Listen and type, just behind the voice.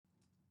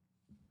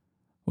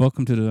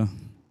Welcome to the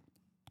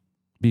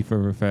Be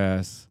Forever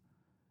Fast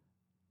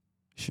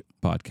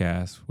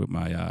podcast with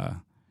my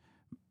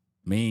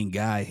main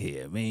guy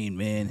here, main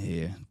man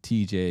here,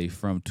 TJ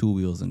from Two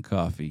Wheels and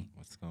Coffee.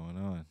 What's going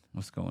on?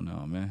 What's going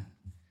on, man?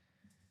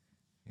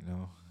 You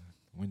know,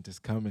 winter's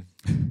coming.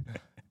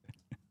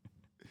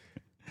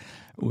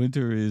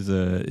 Winter is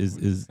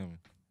Winter's coming.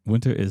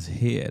 winter is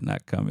here,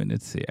 not coming.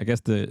 It's here. I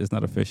guess it's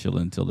not official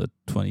until the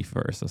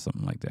 21st or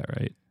something like that,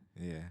 right?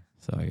 Yeah,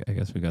 So I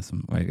guess we got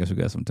some. I guess we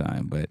got some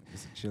time, but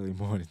it's a chilly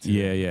morning too.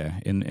 yeah.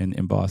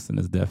 In Boston,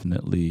 it's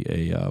definitely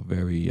a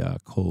very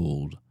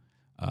cold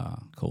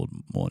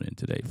morning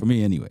today for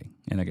me anyway,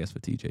 and I guess for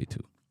TJ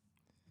too.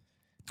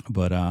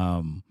 But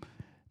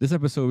this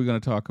episode we're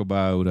going to talk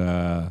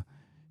about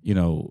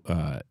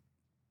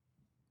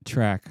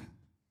track,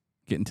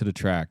 getting to the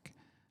track,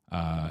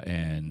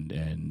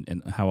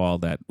 and how all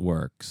that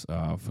works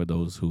for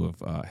those who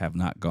have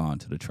not gone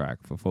to the track.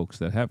 For folks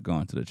that have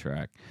gone to the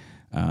track,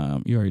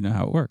 you already know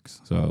how it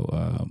works.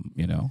 So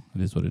it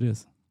is what it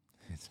is.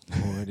 It's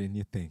more than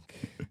you think.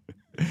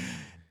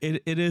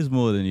 It is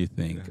more than you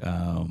think.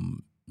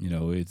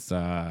 It's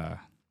I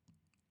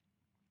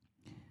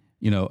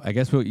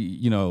guess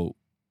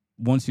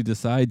once you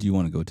decide you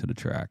want to go to the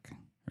track,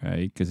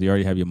 right? Because you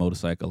already have your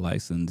motorcycle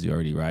license, you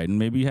already ride, and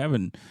maybe you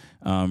haven't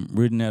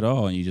ridden at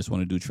all, and you just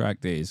want to do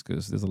track days.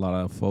 Because there's a lot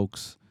of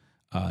folks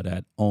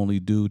that only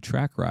do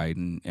track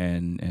riding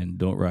and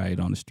don't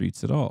ride on the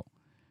streets at all.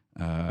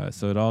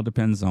 So it all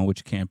depends on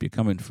which camp you're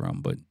coming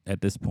from. But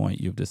at this point,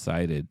 you've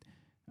decided,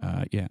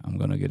 I'm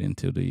gonna get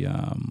into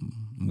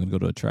I'm gonna go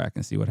to a track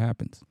and see what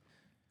happens.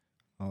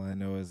 All I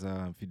know is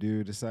if you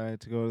do decide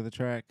to go to the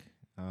track,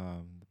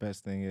 the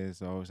best thing is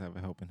to always have a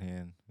helping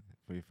hand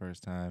for your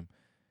first time.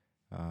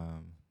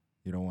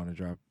 You don't want to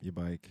drop your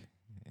bike,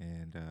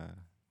 and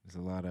there's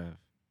a lot of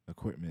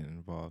equipment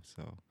involved,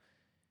 so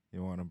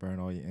you want to burn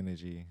all your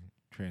energy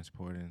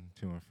transporting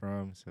to and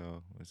from.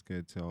 So it's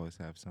good to always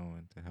have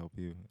someone to help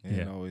you,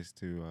 and always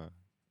to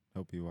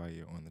help you while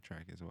you're on the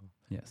track as well.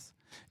 Yes,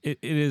 it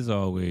is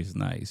always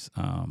nice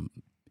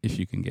if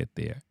you can get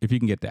there, if you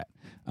can get that,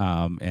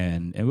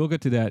 and we'll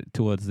get to that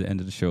towards the end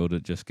of the show to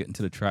just get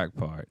into the track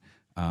part.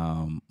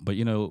 But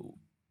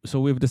so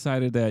we've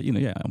decided that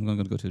I'm going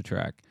to go to the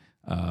track,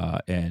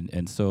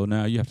 and so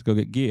now you have to go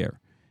get gear,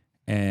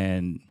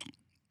 and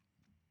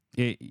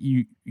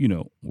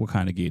what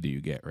kind of gear do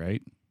you get,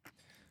 right?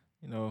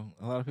 A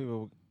lot of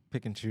people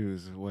pick and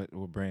choose what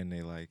brand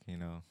they like.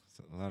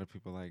 So a lot of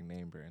people like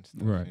name brand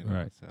stuff. Right,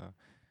 right. So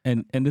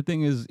And the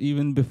thing is,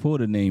 even before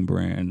the name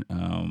brand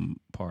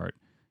part,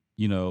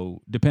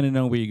 depending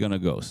on where you're gonna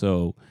go.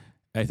 So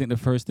I think one of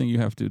the first things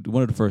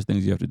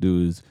you have to do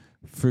is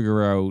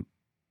figure out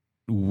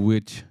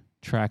which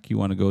track you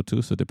want to go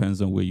to. So it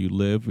depends on where you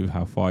live,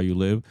 how far you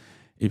live.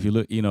 If you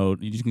look, you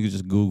can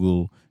just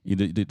Google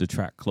the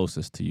track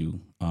closest to you,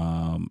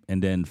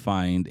 and then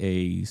find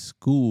a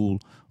school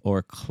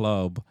or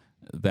club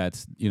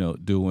that's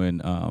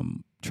doing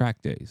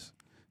track days.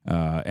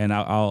 And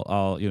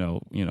I'll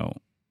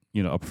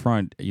up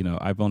front,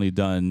 I've only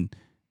done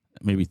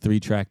maybe 3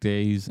 track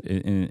days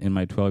in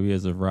my 12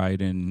 years of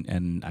riding,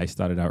 and I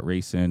started out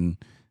racing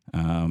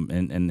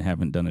and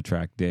haven't done a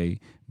track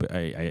day. But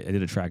I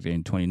did a track day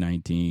in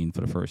 2019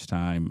 for the first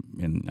time,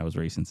 and I was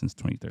racing since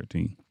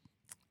 2013.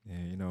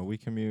 Yeah, we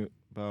commute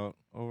about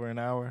over an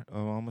hour,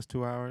 almost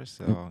 2 hours.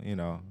 So,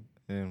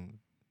 and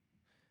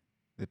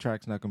the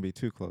track's not going to be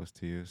too close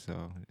to you.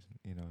 So,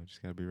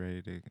 just got to be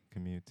ready to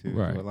commute too.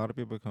 Right. So a lot of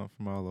people come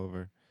from all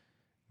over.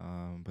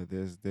 But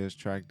there's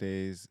track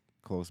days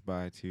close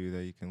by to you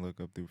that you can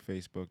look up through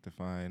Facebook to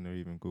find, or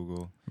even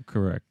Google.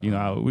 Correct.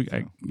 I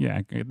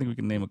think we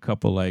can name a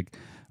couple like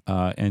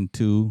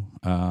N2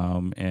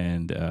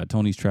 and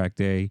Tony's Track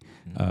Day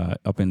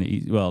up in the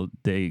east. Well,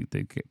 they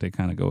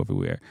kind of go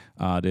everywhere.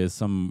 There's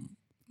some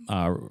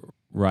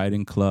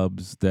riding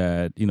clubs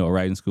that a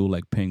riding school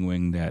like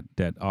Penguin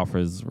that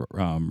offers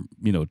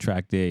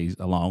track days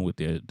along with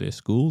their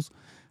schools.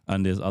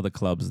 And there's other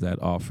clubs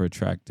that offer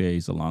track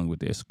days along with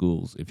their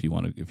schools if you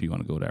want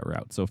to go that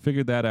route. So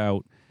figure that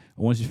out.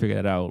 Once you figure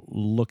that out,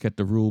 look at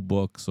the rule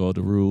books or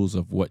the rules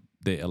of what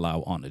they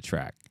allow on the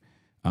track,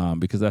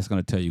 because that's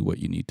going to tell you what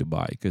you need to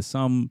buy. Because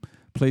some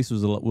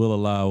places will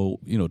allow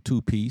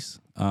 2-piece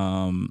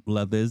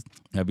leathers.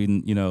 I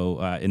mean,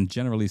 and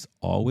generally it's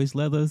always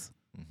leathers.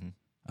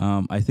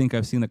 Mm-hmm. I think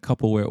I've seen a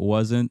couple where it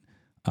wasn't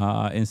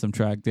in some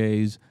track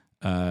days,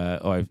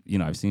 or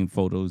I've seen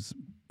photos.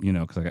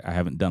 Because I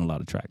haven't done a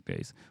lot of track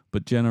days.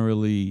 But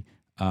generally,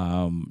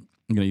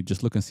 you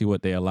just look and see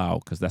what they allow,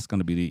 because that's going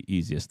to be the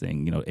easiest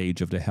thing.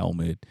 Age of the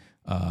helmet,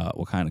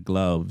 what kind of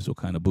gloves, what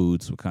kind of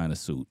boots, what kind of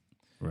suit,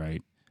 right?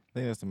 I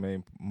think that's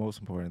the most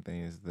important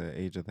thing is the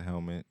age of the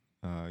helmet.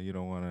 You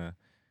don't want to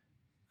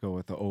go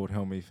with the old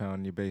helmet you found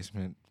in your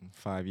basement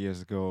 5 years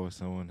ago.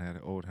 Someone had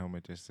an old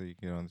helmet just so you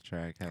can get on the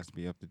track. It has to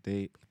be up to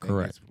date. I think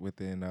Correct. it's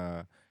within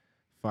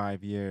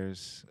 5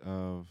 years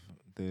of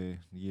the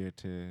year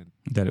to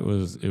That it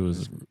was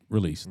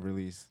released.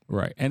 release.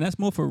 Right, and that's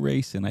more for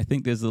racing. I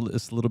think it's a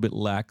little bit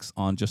lax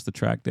on just the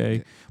track day,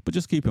 Yeah. but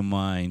just keep in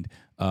mind,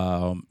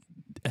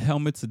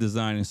 helmets are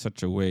designed in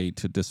such a way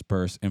to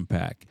disperse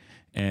impact,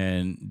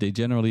 and they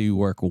generally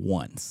work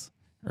once,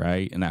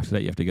 right? And after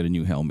that, you have to get a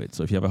new helmet.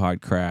 So if you have a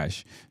hard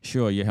crash,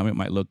 sure, your helmet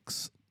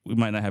we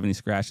might not have any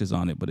scratches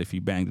on it, but if you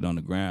banged it on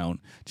the ground,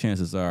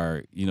 chances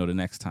are, the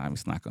next time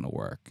it's not going to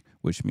work,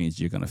 which means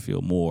you're going to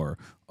feel more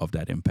of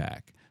that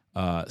impact.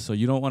 So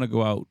you don't want to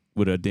go out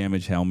with a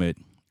damaged helmet,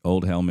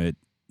 old helmet.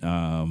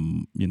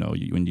 When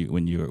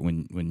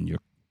you're,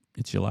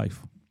 it's your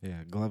life.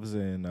 Yeah, gloves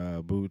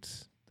and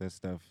boots. That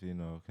stuff,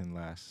 can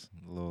last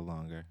a little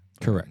longer.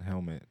 But Correct.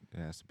 Helmet, it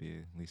has to be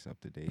at least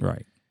up to date.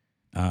 Right.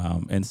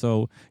 And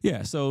so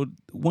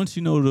once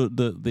you know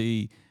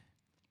the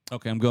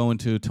okay, I'm going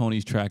to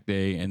Tony's track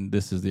day and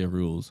this is their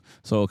rules.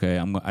 So okay,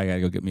 I gotta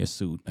go get me a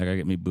suit. I gotta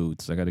get me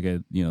boots. I gotta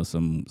get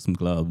some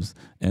gloves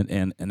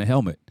and a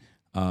helmet.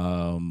 There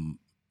are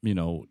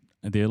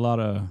a lot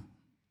of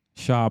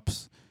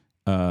shops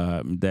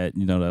that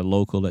that are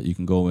local that you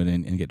can go in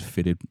and get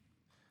fitted.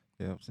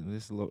 Yep. So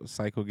this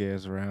Cycle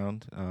Gears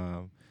around.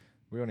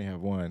 We only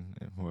have one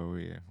where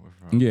we're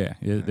from. Yeah,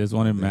 there's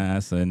one in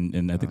Mass,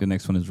 and I think the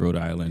next one is Rhode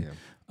Island.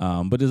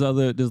 Yeah. But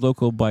there's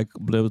local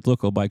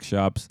bike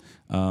shops.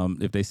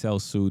 If they sell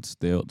suits,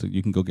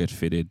 you can go get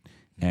fitted,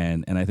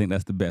 and I think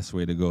that's the best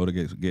way to go to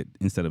get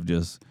instead of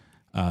just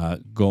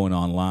going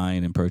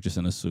online and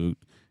purchasing a suit.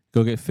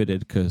 Go get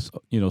fitted because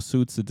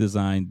suits are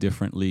designed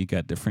differently,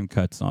 got different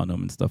cuts on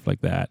them and stuff like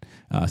that.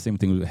 Same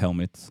thing with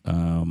helmets.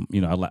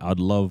 I'd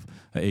love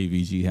an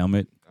AVG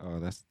helmet. Oh,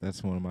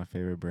 that's one of my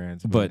favorite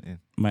brands. But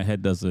my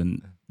head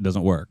doesn't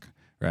work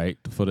right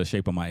for the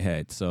shape of my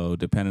head. So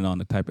depending on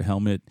the type of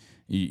helmet,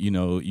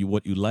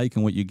 what you like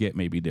and what you get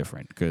may be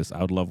different. Because I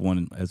would love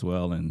one as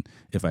well, and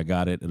if I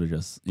got it, it'll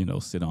just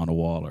sit on a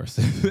wall or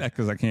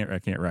because I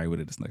can't ride with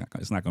it. It's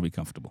not going to be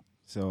comfortable.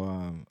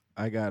 So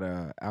I got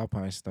a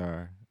Alpine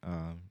Star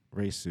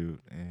race suit,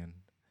 and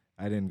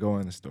I didn't go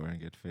in the store and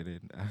get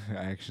fitted. I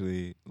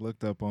actually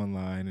looked up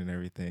online and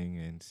everything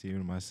and see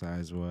what my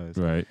size was.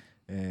 Right.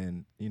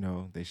 And,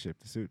 they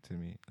shipped the suit to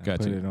me. I Got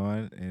put you. it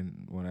on,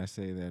 and when I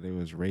say that it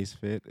was race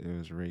fit, it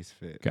was race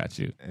fit. Got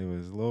you. It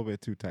was a little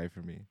bit too tight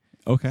for me.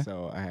 Okay.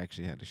 So I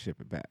actually had to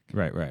ship it back.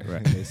 Right.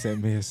 They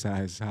sent me a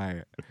size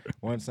higher,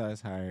 one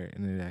size higher,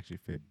 and it actually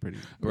fit pretty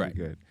Right.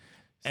 good.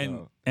 And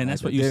So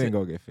that's I what you didn't said.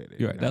 go get fitted.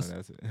 You're right.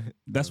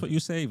 That's what you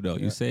save though.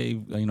 Yeah. You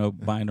save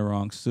buying the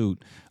wrong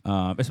suit,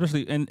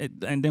 especially and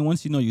then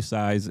once you know your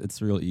size,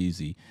 it's real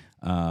easy.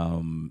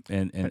 And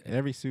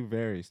every suit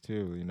varies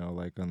too.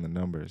 Like on the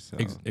numbers. So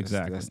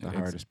exactly. That's the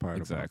hardest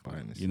part about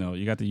buying this.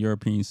 You got the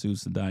European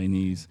suits, the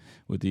Dainese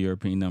with the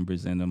European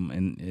numbers in them,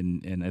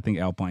 and I think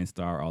Alpine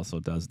Star also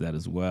does that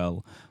as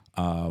well.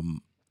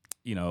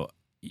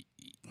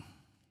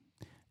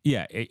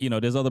 Yeah,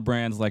 there's other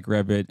brands like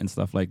Revit and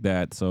stuff like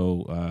that.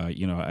 So,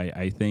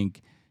 I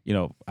think,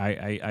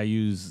 I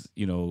use,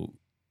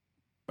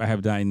 I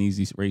have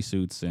Dainese race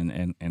suits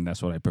and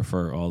that's what I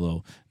prefer.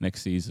 Although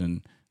next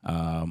season,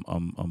 I'm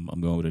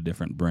going with a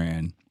different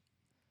brand,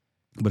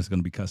 but it's going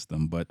to be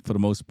custom. But for the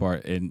most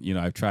part, and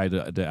I've tried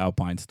the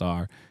Alpine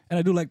Star, and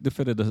I do like the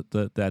fit of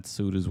that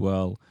suit as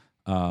well.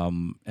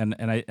 And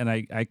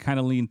I kind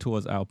of lean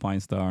towards Alpine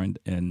Star and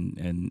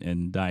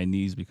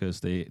Dainese because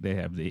they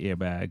have the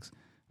airbags.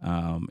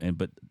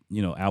 But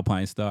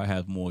Alpine Star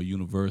has more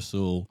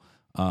universal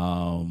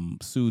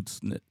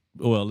suits.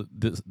 Well,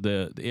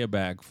 the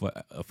airbag for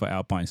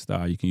Alpine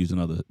Star you can use in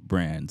other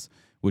brands,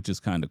 which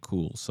is kind of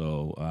cool.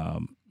 So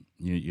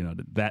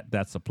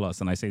that's a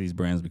plus. And I say these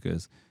brands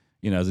because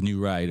as a new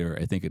rider,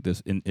 I think it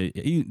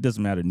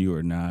doesn't matter new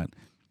or not.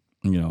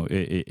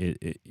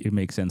 It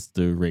makes sense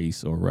to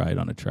race or ride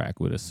on a track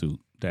with a suit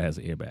that has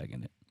an airbag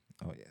in it.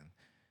 Oh yeah,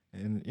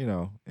 and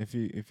if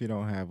you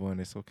don't have one,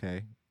 it's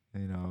okay.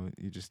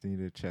 You just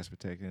need a chest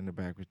protector and a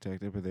back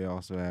protector, but they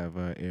also have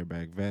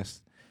airbag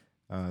vests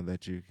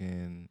that you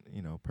can,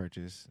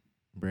 purchase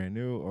brand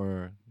new,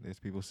 or there's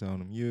people selling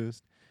them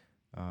used.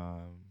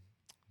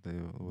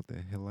 With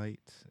the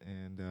Hilite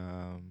and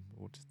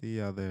what's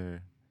the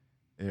other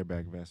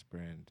airbag vest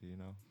brand? Do you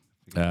know?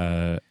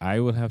 I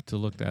would have to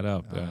look that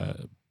up.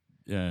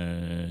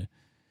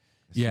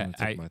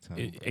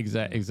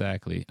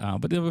 Exactly.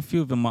 But there are a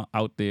few of them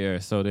out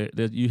there. So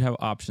you have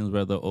options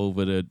whether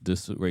over the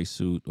race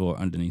suit or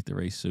underneath the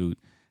race suit.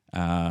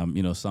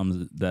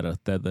 Some that are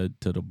tethered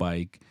to the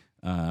bike,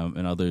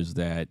 and others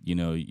that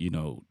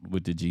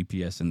with the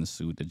GPS in the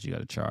suit that you got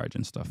to charge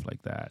and stuff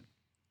like that.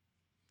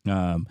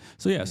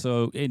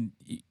 So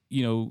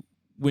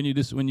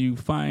when you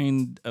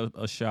find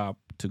a shop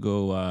to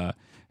go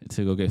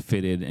get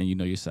fitted and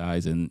your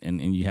size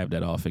and you have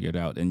that all figured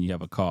out and you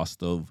have a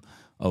cost of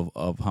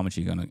how much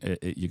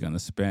you're gonna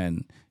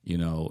spend,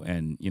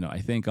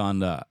 I think on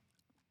the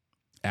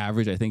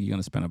average, I think you're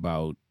gonna spend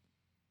about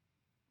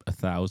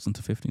 $1,000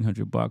 to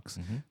 $1,500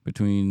 Mm-hmm.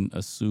 between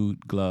a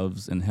suit,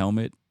 gloves, and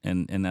helmet,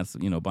 and that's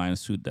buying a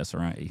suit that's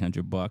around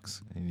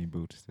 $800. You need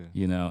boots too.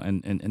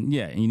 And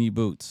yeah, you need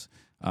boots.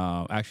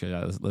 Actually,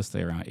 let's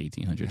say around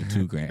 1,800 to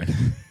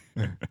 $2,000.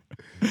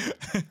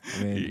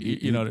 I mean,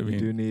 you know what I mean? You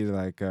do need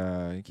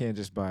you can't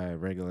just buy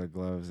regular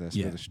gloves that's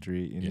Yeah. for the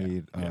street. You Yeah.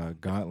 need Yeah.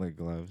 gauntlet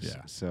gloves.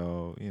 Yeah.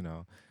 So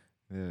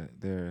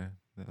they're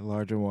the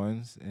larger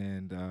ones,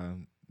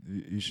 and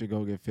you should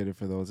go get fitted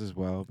for those as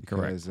well,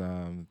 because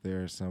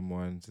there are some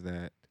ones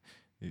that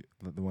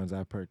the ones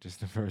I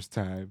purchased the first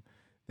time,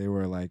 they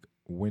were like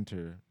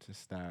winter to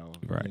style,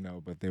 Right.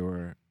 but they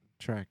were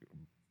track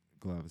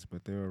gloves,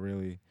 but they were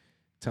really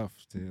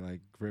tough to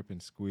like grip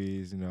and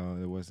squeeze.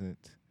 It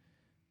wasn't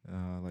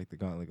like the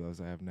gauntlet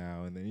gloves I have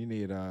now. And then you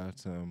need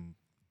some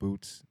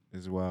boots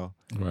as well.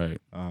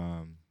 Right.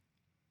 And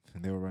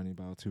they were running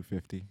about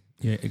 $250.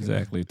 Yeah,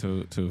 exactly.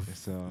 To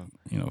So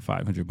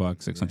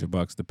 $500,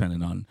 $600,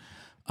 depending on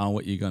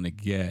what you're gonna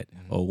get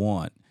or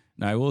want.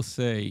 Now, I will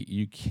say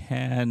you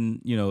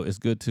can, it's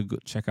good to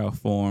check out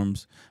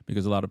forums,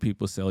 because a lot of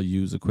people sell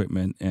used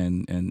equipment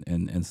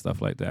and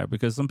stuff like that.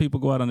 Because some people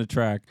go out on the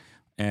track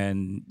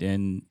and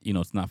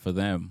it's not for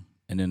them,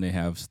 and then they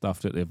have stuff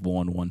that they've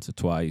worn once or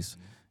twice.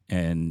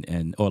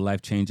 And or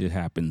life change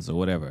happens or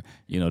whatever,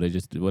 they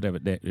just, whatever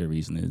their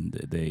reason is,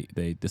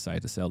 they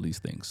decide to sell these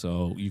things.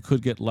 So you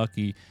could get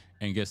lucky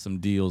and get some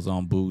deals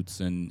on boots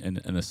and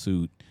a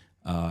suit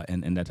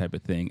and that type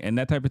of thing. And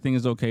that type of thing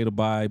is okay to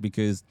buy,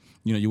 because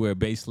you wear a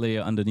base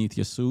layer underneath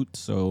your suit.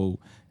 So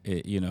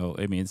I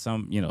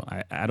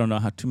don't know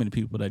how too many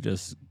people that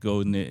just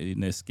go in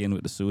their skin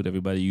with the suit.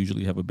 Everybody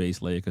usually have a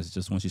base layer, because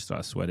just once you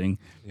start sweating,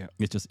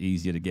 it's just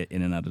easier to get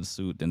in and out of the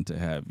suit than to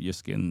have your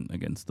skin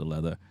against the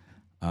leather.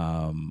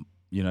 You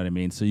know what I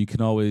mean? So you can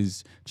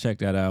always check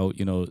that out.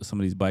 Some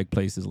of these bike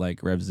places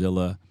like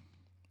Revzilla,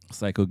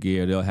 Cycle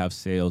Gear, they'll have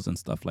sales and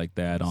stuff like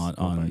that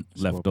on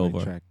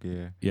leftover track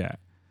gear. Yeah,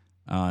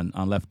 on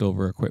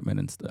leftover equipment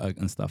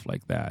and stuff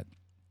like that.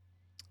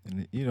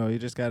 And you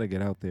just got to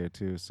get out there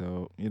too.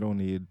 So you don't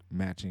need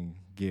matching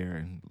gear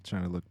and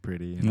trying to look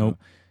pretty. Nope.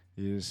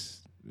 You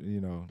just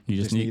you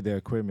just need the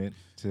equipment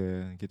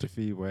to get your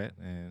feet wet.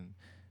 And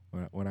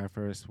when I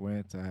first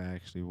went, I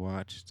actually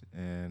watched,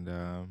 and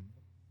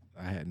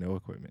I had no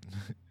equipment.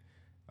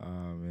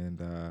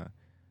 I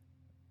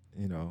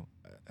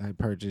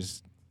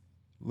purchased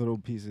little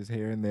pieces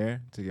here and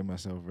there to get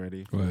myself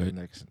ready for the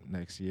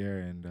next year,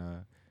 and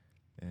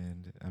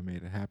I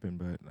made it happen.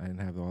 But I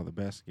didn't have all the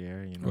best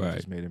gear. I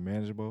just made it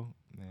manageable,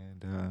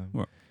 and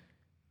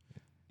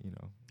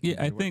Yeah,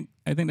 I think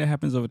that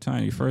happens over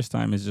time. Your first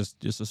time is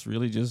just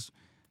really just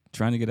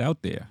trying to get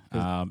out there,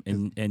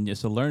 and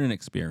it's a learning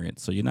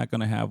experience. So you're not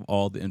going to have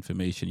all the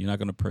information. You're not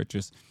going to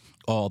purchase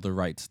all the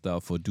right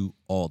stuff or do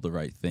all the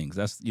right things.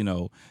 That's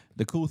the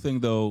cool thing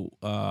though.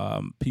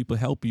 People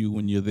help you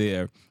when you're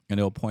there, and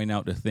they'll point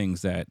out the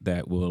things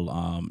that will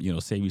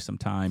save you some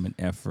time and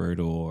effort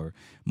or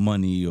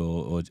money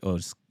or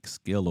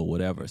skill or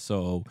whatever.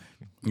 So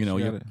you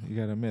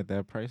gotta admit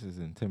that price is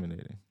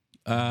intimidating.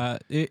 You're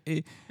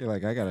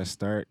like, I gotta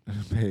start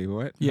pay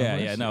what?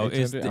 Yeah, no, I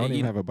don't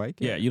even have a bike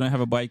yet. Yeah, you don't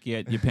have a bike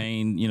yet. You're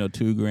paying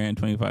 $2,000,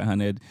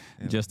 $2,500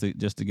 just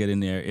to get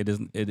in there. It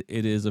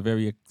is a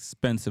very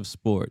expensive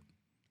sport.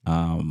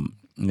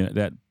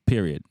 That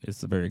period.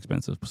 It's a very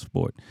expensive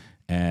sport,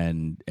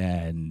 and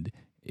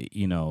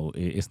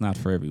it's not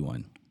for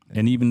everyone.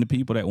 And even the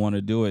people that want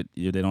to do it,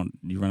 you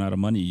run out of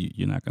money.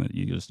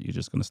 You're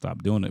just gonna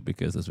stop doing it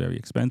because it's very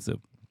expensive.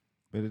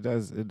 But it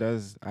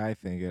does. I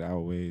think it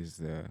outweighs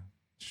the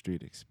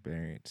street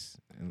experience,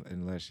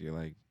 unless you're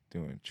like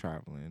doing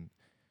traveling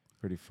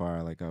pretty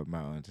far, like up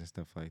mountains and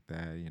stuff like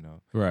that.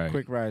 Right.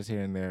 Quick rides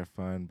here and there are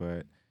fun,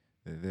 but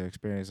the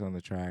experience on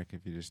the track,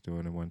 if you're just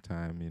doing it one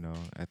time,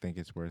 I think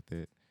it's worth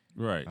it.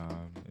 Right.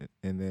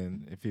 And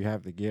then if you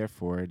have the gear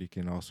for it, you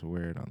can also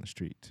wear it on the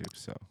street too.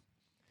 So.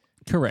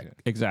 Correct. Yeah.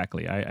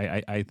 Exactly.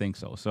 I think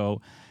so. So.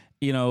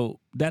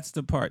 That's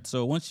the part.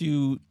 So once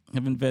you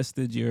have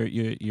invested your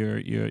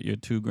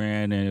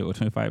 $2,000 or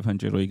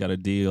 $2,500, or you got a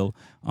deal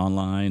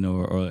online,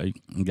 or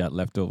you got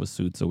leftover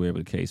suits or whatever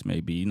the case may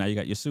be. Now you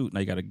got your suit.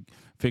 Now you got to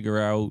figure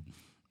out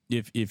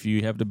if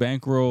you have the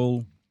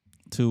bankroll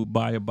to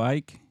buy a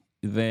bike,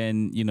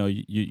 then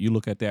you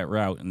look at that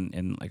route.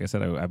 And like I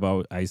said, I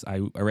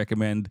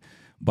recommend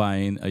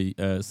buying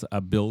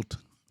a built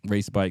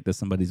race bike that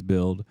somebody's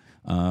built.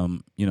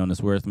 And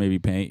it's worth maybe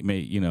paying,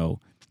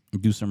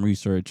 do some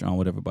research on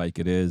whatever bike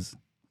it is.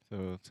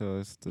 So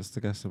let's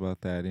discuss about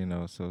that.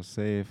 So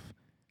say if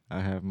I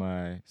have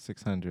my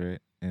 600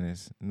 and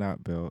it's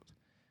not built,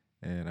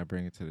 and I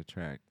bring it to the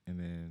track, and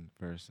then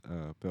first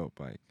built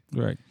bike.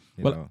 Right.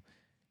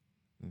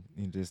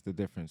 Just the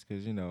difference,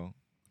 because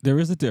there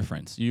is a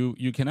difference.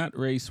 You cannot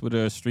race with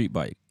a street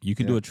bike. You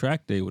can do a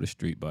track day with a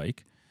street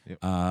bike. Yep.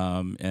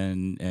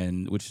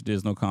 And which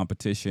there's no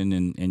competition,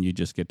 and you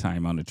just get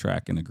time on the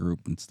track in a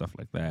group and stuff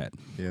like that.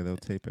 Yeah, they'll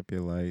tape up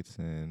your lights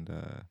and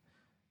a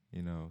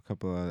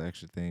couple of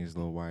extra things,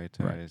 little wire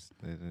ties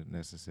that are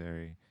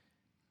necessary.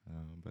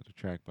 But a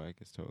track bike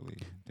is totally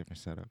different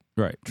setup.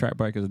 Right. Track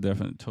bike is a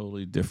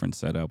totally different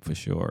setup for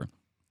sure.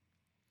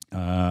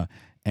 Uh,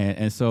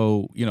 and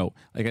so,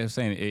 like I was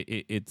saying,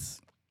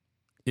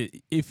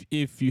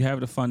 if you have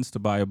the funds to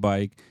buy a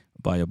bike,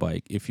 buy a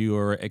bike. If you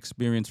are an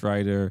experienced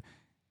rider,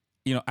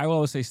 I will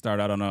always say start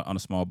out on a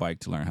small bike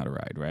to learn how to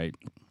ride, right?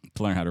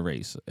 To learn how to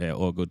race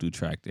or go do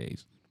track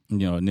days.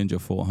 Ninja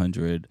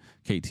 400,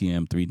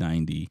 KTM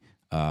 390,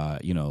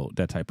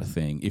 that type of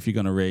thing. If you're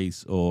gonna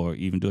race or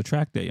even do a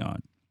track day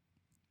on,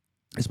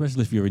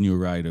 especially if you're a new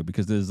rider,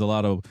 because there's a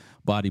lot of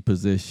body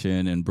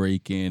position and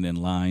braking and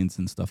lines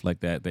and stuff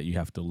like that you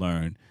have to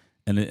learn,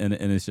 and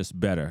it's just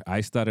better.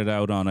 I started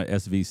out on a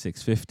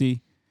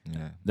SV650.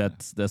 Yeah,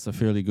 that's a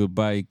fairly good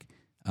bike.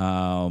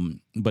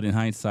 But in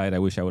hindsight, I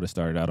wish I would have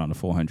started out on a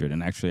 400.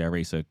 And actually, I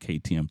race a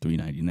KTM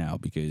 390 now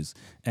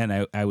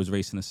and I was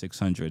racing a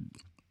 600,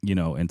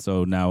 and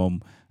so now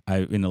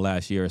in the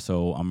last year or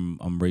so,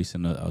 I'm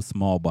racing a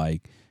small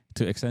bike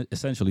to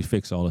essentially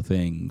fix all the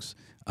things,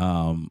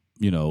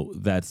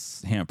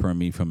 that's hampering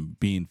me from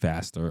being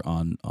faster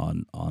on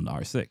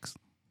R6.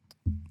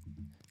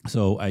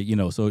 So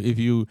so if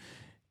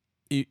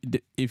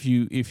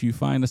you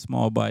find a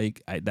small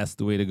bike, that's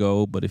the way to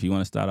go. But if you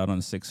want to start out on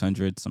a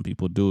 600, some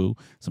people do.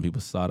 Some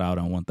people start out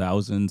on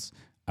 1000s.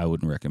 I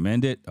wouldn't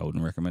recommend it. I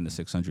wouldn't recommend the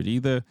 600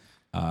 either.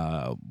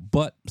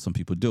 But some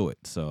people do it.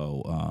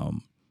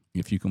 So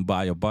if you can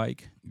buy a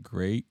bike,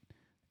 great.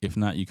 If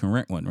not, you can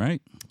rent one,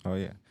 right? Oh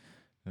yeah.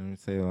 Let me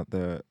say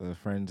the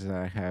friends that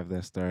I have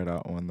that started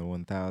out on the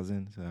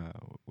 1000s,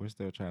 we're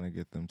still trying to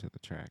get them to the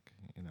track.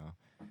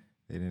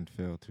 They didn't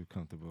feel too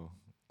comfortable.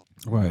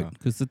 Right,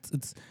 because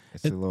it's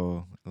a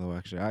little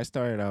extra. I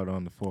started out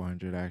on the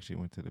 400. I actually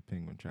went to the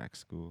Penguin Track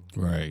School.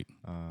 Right.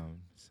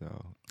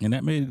 So and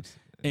that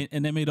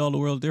made all the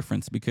world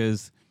difference,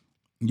 because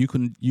you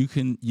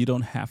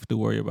don't have to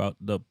worry about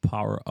the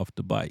power of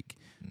the bike.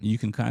 Mm-hmm. You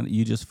can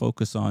you just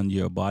focus on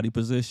your body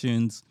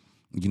positions,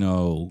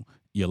 your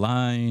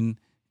line,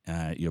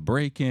 your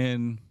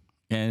braking,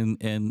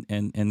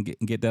 and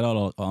get that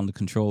all under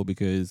control.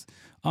 Because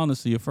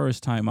honestly, your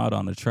first time out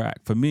on the track,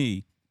 for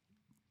me,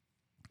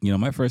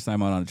 my first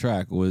time out on the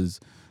track was,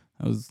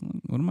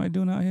 what am I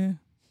doing out here?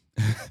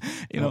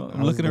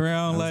 I'm looking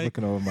around, like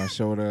looking over my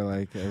shoulder,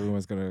 like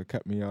everyone's gonna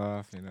cut me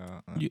off.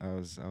 I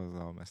was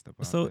all messed up.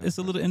 So it's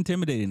a little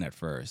intimidating at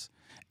first,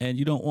 and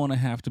you don't want to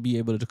have to be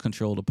able to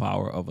control the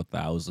power of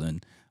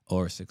 1000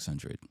 or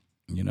 600.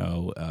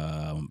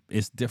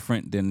 It's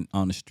different than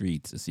on the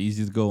streets. It's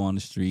easy to go on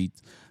the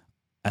streets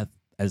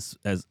as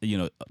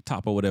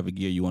top of whatever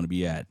gear you want to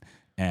be at,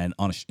 and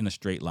in a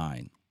straight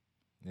line.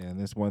 Yeah,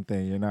 and that's one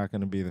thing. You're not going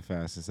to be the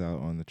fastest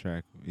out on the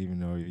track, even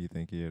though you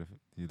think you're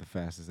the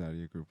fastest out of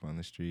your group on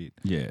the street.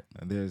 Yeah.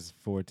 And there's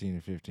 14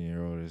 and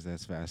 15-year-olds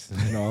that's faster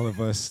than all of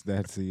us.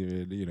 That's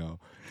even,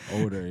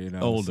 older,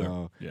 Older,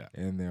 so, yeah.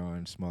 And they're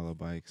on smaller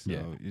bikes. So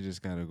yeah. You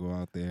just got to go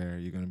out there.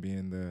 You're going to be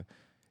in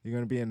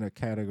the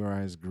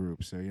categorized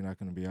group. So you're not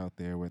going to be out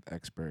there with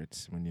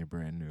experts when you're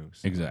brand new.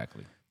 So,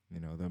 exactly.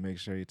 They'll make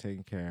sure you're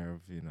taken care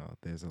of.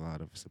 There's a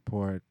lot of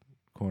support.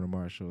 Corner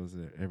marshals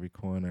at every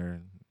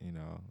corner,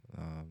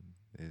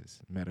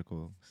 there's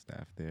medical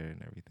staff there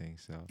and everything.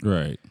 So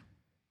right,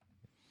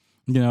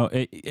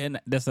 and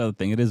that's the other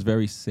thing. It is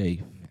very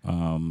safe.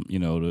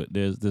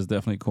 There's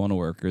definitely corner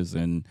workers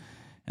and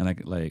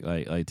like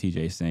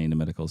TJ saying, the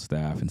medical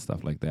staff and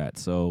stuff like that.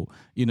 So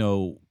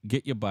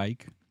get your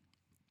bike.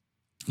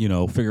 You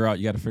got to figure out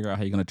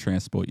how you're going to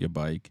transport your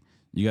bike.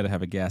 You got to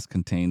have a gas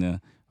container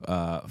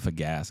for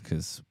gas,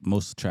 because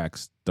most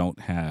tracks don't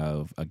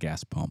have a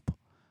gas pump.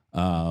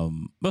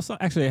 But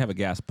actually, they have a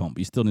gas pump.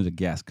 You still need a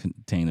gas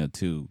container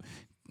to,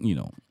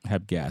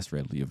 have gas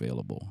readily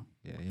available.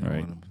 Yeah, you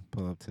don't want to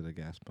pull up to the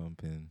gas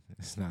pump and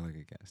it's not like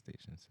a gas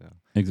station. So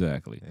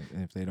exactly.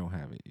 And if they don't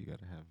have it, you got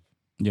to have.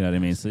 You know what I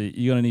mean? So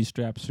you're gonna need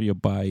straps for your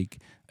bike.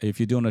 If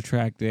you're doing a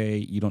track day,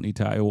 you don't need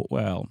tire.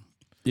 Well,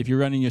 if you're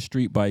running your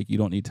street bike, you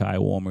don't need tire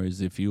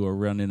warmers. If you are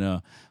running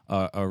a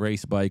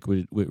race bike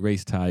with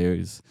race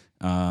tires,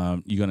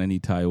 you're gonna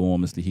need tire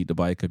warmers to heat the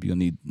bike up. You're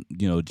gonna need,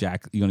 you're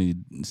gonna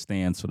need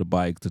stands for the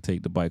bike to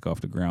take the bike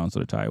off the ground so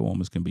the tire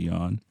warmers can be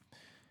on.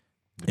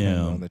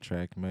 Depending on the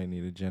track, you might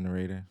need a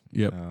generator.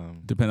 Yep.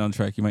 Depending on the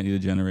track, you might need a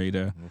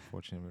generator.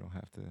 Unfortunately, we don't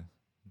have to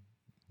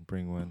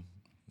bring one.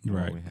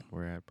 Right.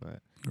 We're at, but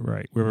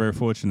right, we're very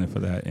fortunate for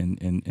that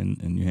in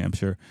New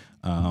Hampshire.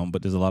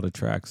 But there's a lot of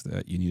tracks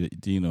that you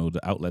need. The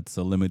outlets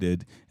are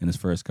limited, and it's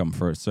first come,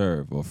 first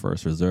serve, or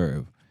first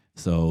reserve.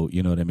 So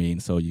you know what I mean.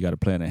 So you got to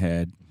plan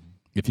ahead.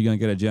 If you're gonna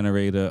get a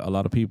generator, a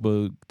lot of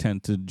people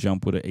tend to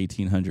jump with an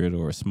 1800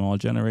 or a small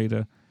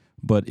generator.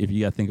 But if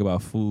you got to think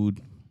about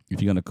food,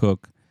 if you're gonna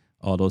cook,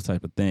 all those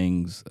type of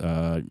things,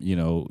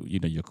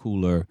 your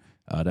cooler,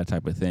 that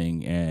type of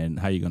thing, and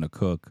how you're gonna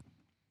cook,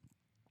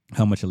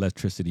 how much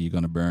electricity you're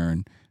gonna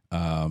burn,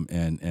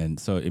 and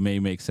so it may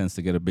make sense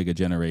to get a bigger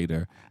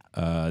generator,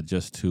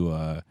 just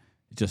to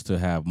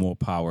have more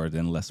power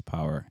than less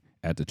power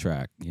at the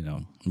track.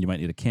 You might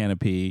need a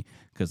canopy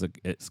because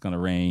it's gonna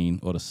rain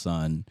or the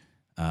sun.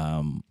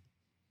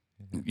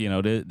 You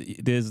know,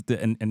 there's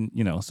the and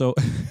you know, so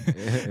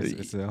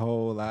It's a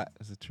whole lot.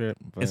 It's a trip,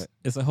 but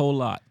it's a whole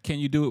lot. Can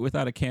you do it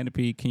without a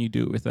canopy? Can you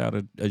do it without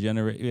a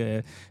generator?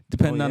 Yeah. oh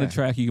Depending on the yeah,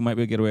 track, you might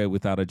be able to get away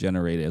without a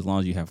generator as long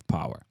as you have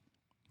power.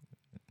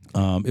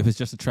 If it's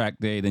just a track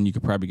day, then you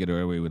could probably get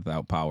away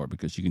without power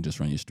because you can just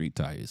run your street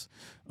tires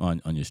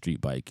on your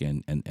street bike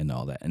and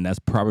all that. And that's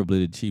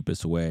probably the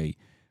cheapest way.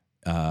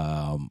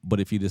 But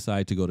if you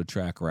decide to go the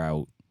track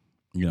route,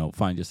 you know,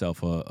 find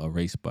yourself a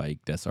race bike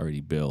that's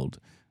already built.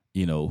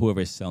 You know,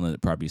 whoever's selling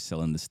it probably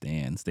selling the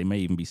stands. They may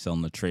even be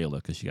selling the trailer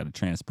because you got to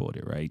transport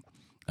it, right?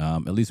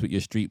 At least with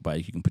your street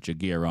bike, you can put your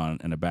gear on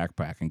and a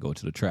backpack and go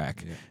to the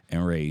track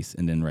and race,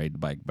 and then ride the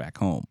bike back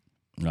home.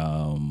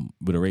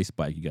 With a race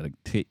bike, you got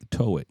to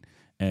tow it.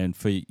 And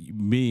for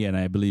me, and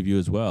I believe you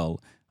as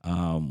well,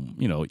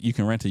 you know, you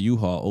can rent a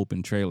U-Haul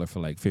open trailer for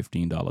like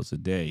 $15 a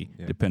day,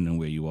 depending on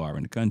where you are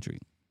in the country.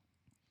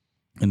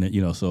 And then,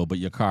 you know, so but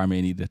your car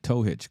may need a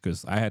tow hitch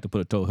because I had to put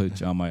a tow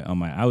hitch on my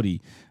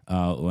Audi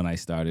when I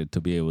started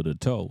to be able to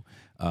tow.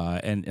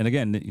 And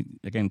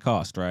again,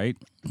 cost, right?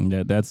 And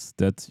that's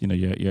you know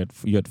you're at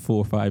 $4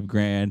 or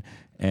 $5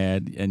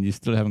 and you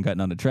still haven't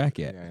gotten on the track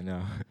yet. Yeah, I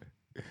know.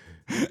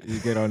 You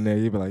get on there,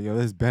 you be like, yo,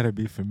 this better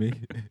be for me.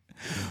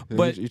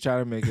 But you try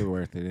to make it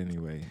worth it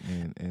anyway,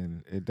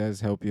 and it does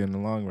help you in the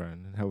long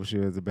run. It helps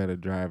you as a better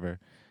driver.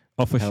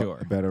 oh, for sure,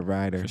 A better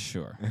rider. for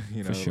sure,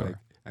 You know, for sure. like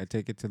I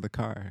take it to the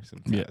car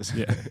Yeah, sometimes.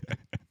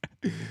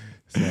 yeah.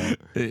 So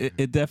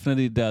It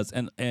definitely does,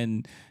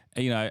 and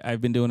you know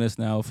I've been doing this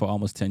now for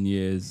almost 10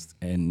 years,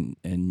 and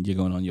you're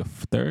going on your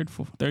third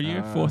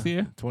year, fourth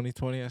year.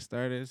 2020 I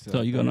started.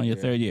 So you're going on your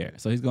third year. Yeah.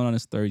 So he's going on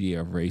his third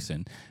year of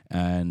racing,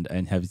 and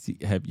have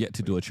yet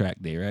to do a track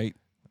day, right?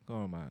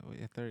 Going on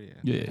my third year.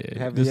 Yeah.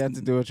 Have Just yet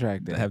to do a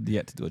track day. Have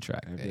yet to do a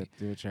track Have day. yet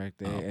to do a track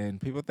day. Oh.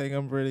 And people think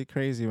I'm really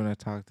crazy when I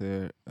talk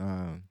to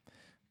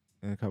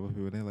and a couple of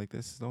people. They're like,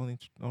 "This is the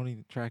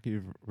only track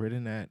you've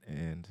ridden at,"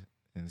 and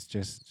it's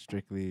just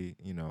strictly,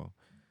 you know,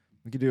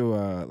 we could do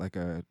like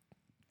a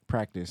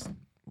practice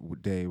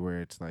day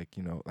where it's like,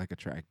 you know, like a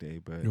track day,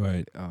 but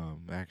Right.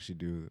 actually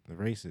do the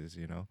races,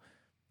 you know.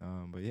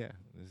 But yeah,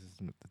 this is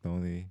the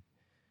only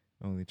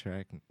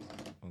track,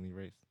 only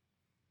race.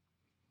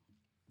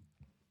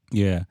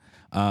 Yeah.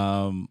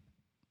 Oh,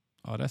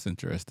 that's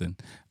interesting.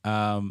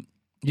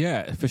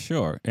 Yeah, for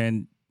sure.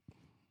 And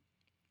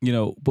you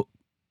know, but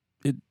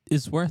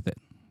it's worth it.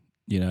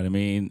 You know what I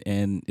mean?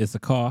 And it's a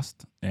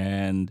cost.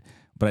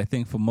 But I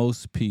think for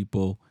most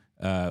people,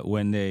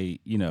 when they,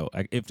 you know,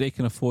 if they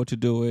can afford to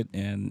do it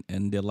and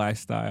their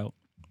lifestyle,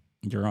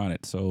 you're on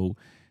it. So,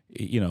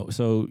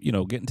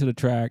 getting to the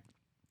track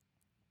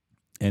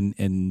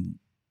and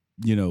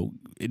you know,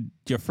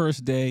 your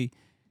first day,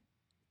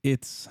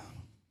 it's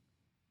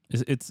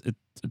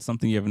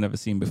something you have never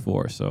seen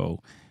before.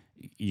 So,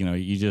 you know,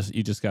 you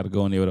just got to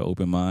go in there with an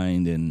open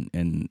mind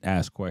and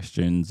ask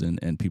questions,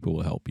 and people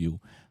will help you.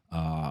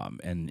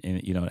 And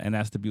you know, and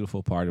that's the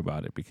beautiful part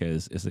about it,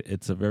 because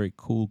it's a very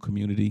cool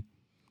community.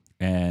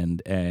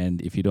 And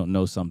if you don't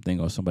know something,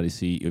 or somebody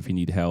if you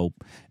need help,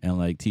 and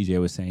like TJ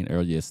was saying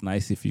earlier, it's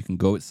nice if you can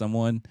go with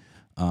someone.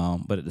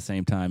 But at the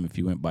same time, if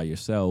you went by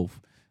yourself,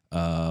 you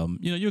know,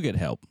 you'll get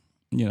help.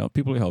 You know,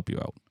 people will help you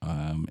out.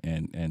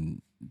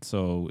 And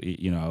so,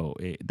 you know,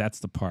 that's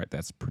the part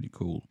that's pretty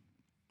cool.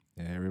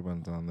 Yeah,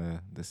 everyone's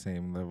on the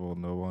same level.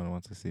 No one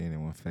wants to see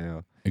anyone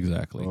fail.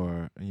 Exactly.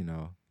 Or, you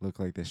know, look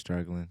like they're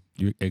struggling.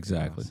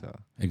 Exactly. So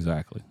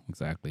Exactly.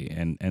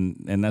 And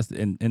that's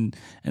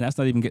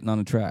not even getting on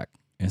the track.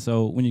 And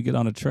so when you get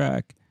on the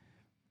track,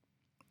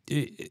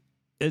 it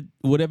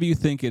whatever you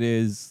think it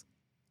is,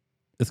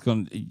 it's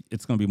gonna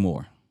be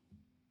more.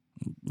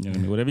 You know what I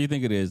mean? Whatever you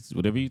think it is,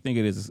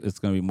 it's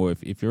gonna be more.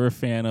 If you're a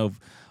fan of,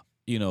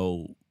 you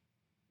know,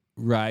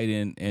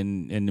 riding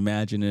and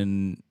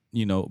imagining,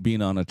 you know,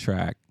 being on a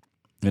track,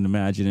 and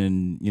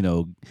imagining, you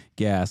know,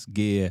 gas,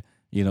 gear,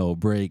 you know,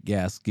 brake,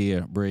 gas,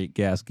 gear, brake,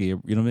 gas, gear,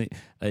 you know what I mean?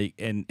 Like,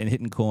 and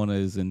hitting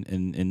corners and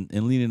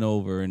leaning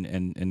over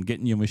and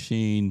getting your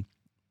machine.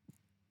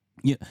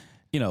 You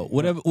know,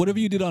 whatever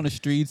you did on the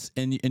streets,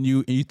 and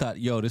you thought,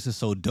 yo, this is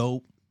so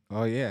dope.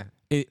 Oh yeah.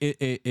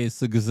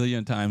 It's a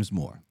gazillion times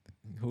more.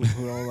 Who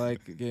don't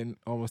like getting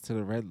almost to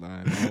the red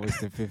line, always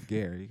to fifth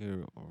gear? You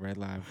can red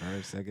line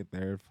first, second,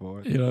 third,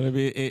 fourth. You know what I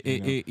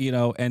mean? You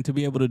know, and to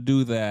be able to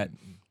do that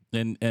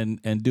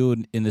and do it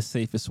in the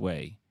safest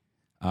way.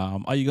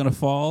 Are you gonna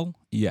fall?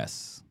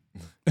 Yes.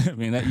 I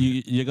mean,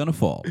 you're gonna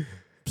fall.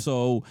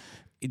 So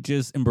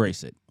just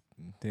embrace it.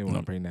 Didn't want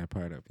to bring that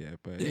part up yet,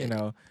 but you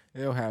know,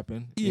 it'll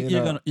happen.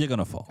 You're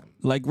gonna fall.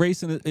 Like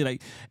racing,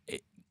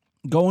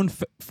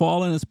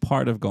 falling is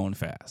part of going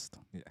fast.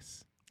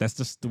 Yes. That's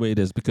just the way it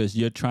is, because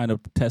you're trying to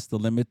test the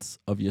limits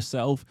of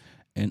yourself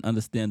and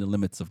understand the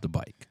limits of the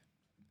bike.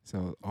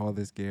 So all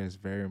this gear is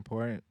very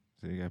important.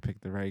 So you gotta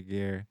pick the right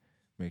gear.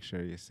 Make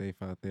sure you're safe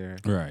out there.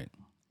 Right.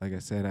 Like I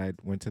said, I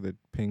went to the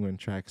Penguin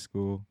Track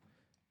School,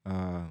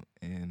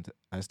 and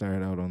I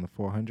started out on the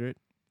 400,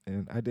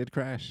 and I did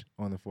crash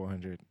on the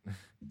 400.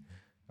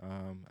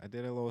 I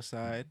did a little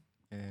side,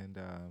 and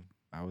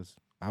I was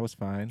I was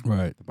fine.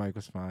 Right. The bike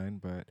was fine,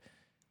 but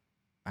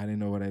I didn't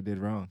know what I did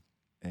wrong.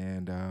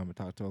 And I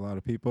talked to a lot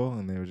of people,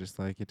 and they were just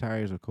like, "Your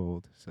tires are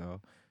cold."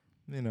 So,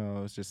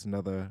 it's just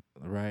another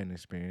riding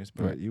experience.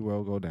 But Right. you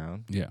will go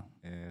down, Yeah.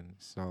 and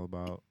it's all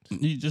about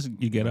You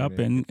get up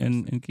learning, get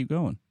testing. and keep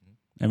going.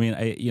 I mean,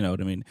 you know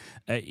what I mean.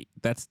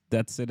 That's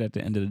it. At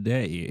the end of the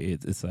day,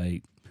 it's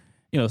like,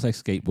 it's like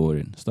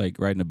skateboarding. It's like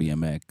riding a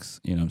BMX.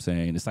 You know what I'm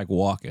saying? It's like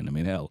walking. I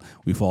mean, hell,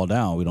 we fall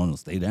down, we don't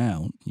stay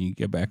down. You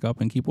get back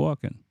up and keep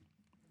walking.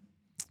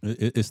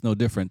 It's no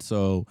different.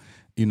 So,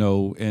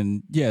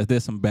 and yeah,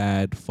 there's some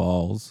bad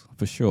falls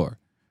for sure,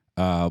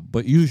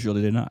 but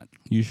usually they're not.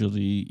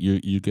 Usually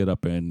you get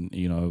up and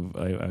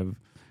I've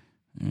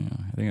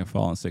I think I've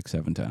fallen 6,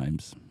 7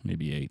 times,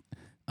 maybe 8.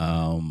 You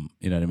know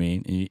what I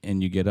mean?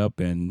 And you get up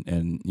and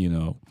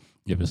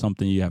if it's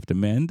something you have to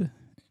mend,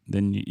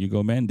 then you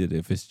go mend it.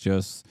 If it's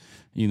just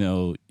you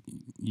know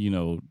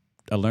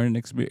a learning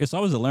experience, it's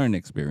always a learning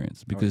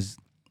experience because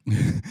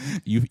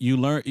you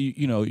learn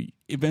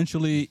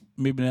eventually,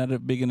 maybe not at the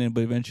beginning,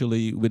 but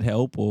eventually with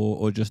help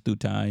or just through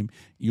time,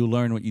 you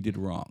learn what you did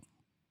wrong.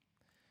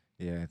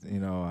 Yeah, you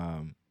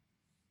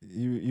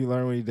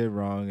learn what you did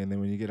wrong, and then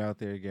when you get out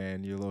there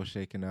again, you're a little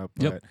shaken up.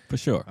 But Yep, for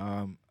sure.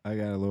 I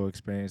got a little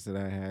experience that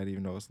I had,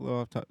 even though it's a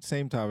little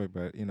same topic,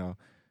 but a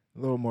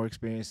little more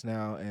experience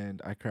now.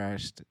 And I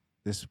crashed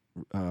this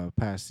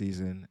past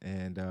season,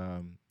 and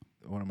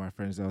one of my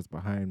friends that was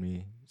behind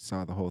me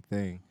saw the whole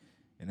thing,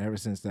 and ever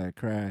since that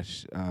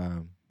crash,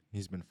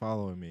 he's been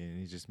following me, and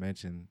he just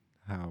mentioned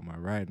how my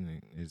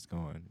riding is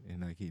going,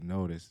 and like he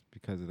noticed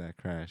because of that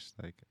crash,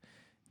 like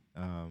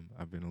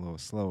I've been a little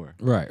slower.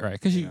 Right,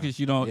 because You know?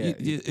 you don't. Yeah,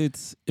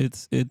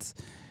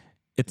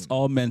 It's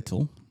all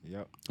mental.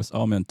 Yep. It's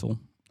all mental.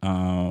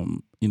 All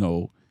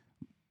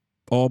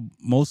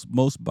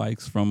most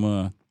bikes from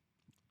a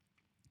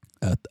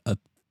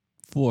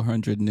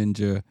 400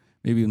 Ninja,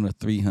 maybe even a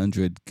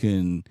 300,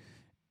 can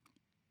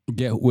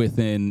get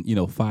within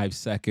 5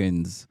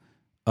 seconds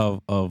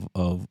of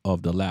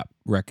the lap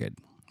record,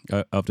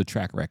 of the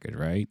track record,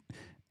 right?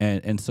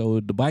 And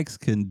so the bikes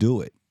can do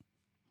it.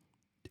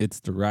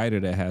 It's the rider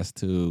that has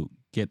to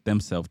get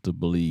themselves to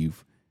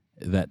believe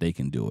that they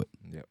can do it.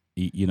 Yep.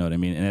 You know what I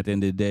mean? And at the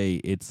end of the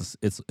day, it's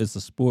a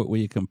sport where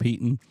you're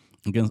competing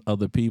against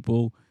other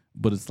people,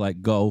 but it's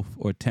like golf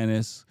or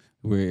tennis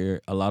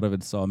where a lot of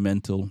it's all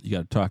mental. You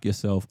got to talk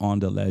yourself on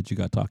the ledge. You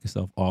got to talk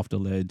yourself off the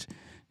ledge,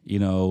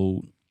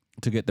 to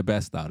get the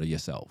best out of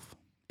yourself.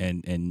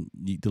 And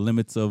the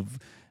limits of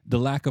the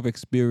lack of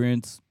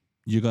experience,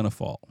 you're going to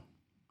fall.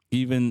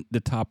 Even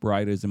the top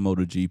riders in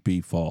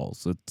MotoGP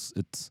falls.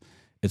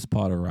 It's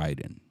part of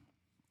riding.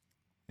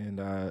 And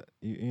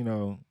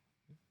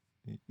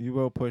you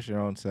will push your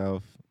own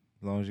self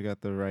as long as you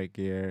got the right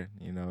gear.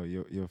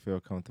 You'll feel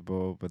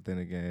comfortable. But then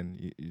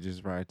again, you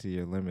just ride to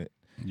your limit.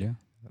 Yeah.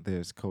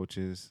 There's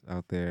coaches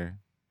out there.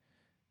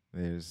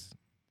 There's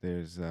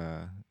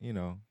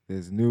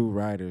new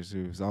riders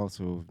who's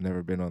also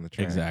never been on the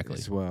track Exactly.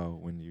 as well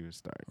when you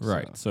start.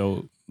 Right.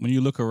 So when you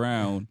look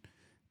around,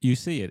 you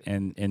see it,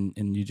 and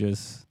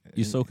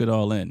you soak it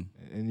all in.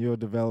 And you'll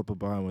develop a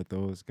bond with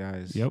those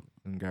guys Yep.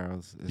 and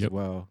girls as Yep.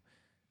 well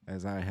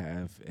as I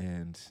have.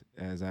 And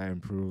as I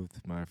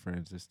improved, my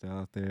friends are still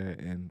out there,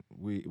 and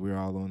we're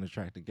all on the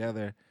track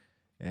together.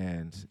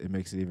 And it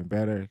makes it even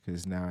better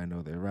because now I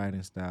know their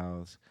riding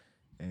styles,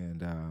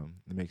 and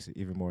it makes it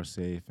even more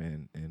safe.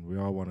 And we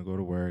all want to go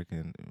to work,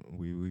 and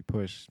we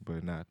push,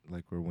 but not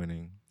like we're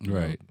winning.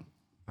 Right.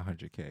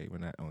 100K. We're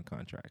not on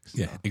contracts.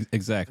 Yeah. So.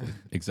 Exactly.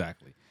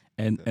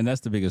 And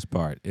that's the biggest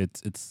part.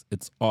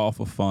 It's all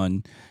for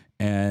fun,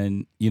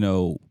 and we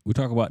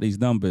talk about these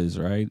numbers,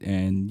 right?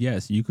 And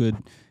yes, you could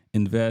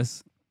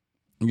invest,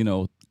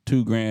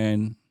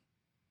 $2,000,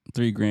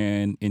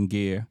 $3,000 in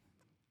gear.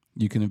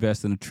 You can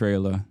invest in a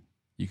trailer.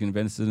 You can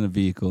invest in a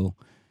vehicle.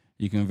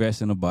 You can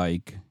invest in a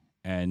bike.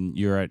 And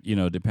you're at,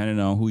 depending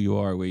on who you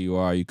are, where you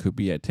are, you could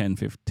be at 10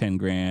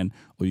 grand,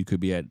 or you could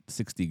be at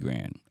 60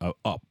 grand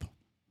up,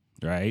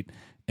 right?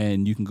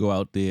 And you can go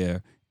out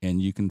there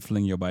and you can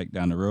fling your bike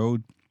down the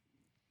road.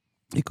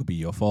 It could be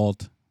your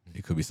fault.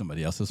 It could be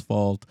somebody else's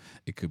fault.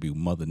 It could be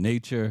Mother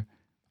Nature,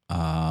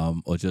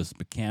 or just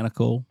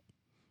mechanical.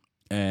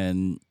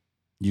 And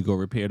you go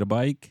repair the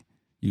bike.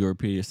 You go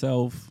repair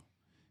yourself.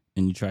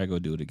 And you try to go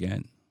do it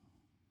again.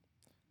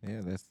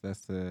 Yeah,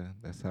 that's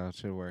how it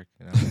should work.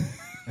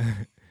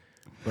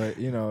 But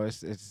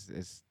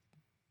it's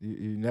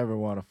you never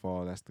want to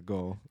fall. That's the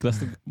goal.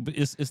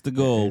 It's the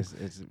goal.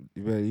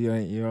 But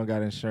you don't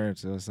got insurance,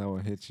 so if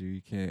someone hits you,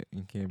 you can't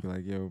be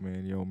like, yo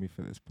man, you owe me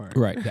for this part.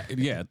 Right.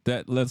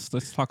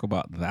 Let's talk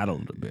about that a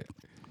little bit.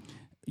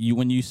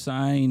 When you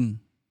sign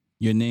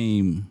your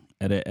name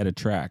at a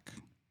track,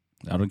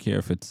 I don't care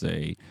if it's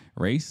a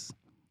race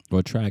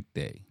or track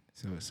day.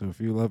 So if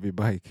you love your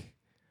bike,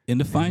 in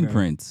the fine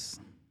prints,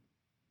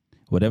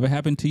 whatever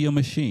happened to your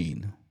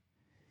machine,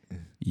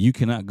 you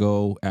cannot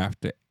go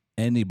after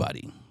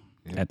anybody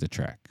at the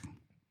track.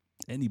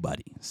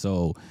 Anybody.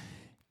 So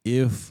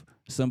if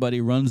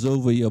somebody runs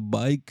over your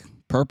bike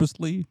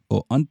purposely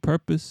or on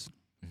purpose,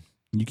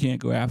 You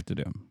can't go after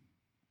them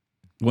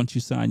once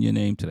you sign your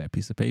name to that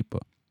piece of paper.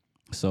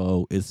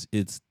 So it's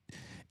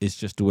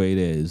just the way it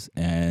is,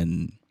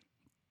 and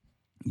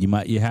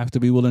you have to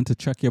be willing to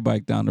chuck your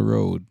bike down the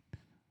road.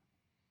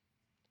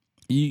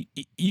 You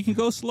can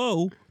go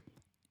slow,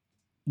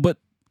 but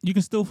you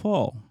can still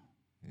fall.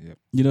 Yep.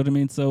 You know what I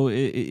mean? So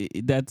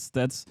that's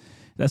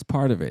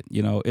part of it.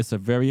 You know, it's a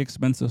very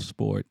expensive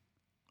sport,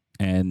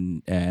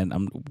 and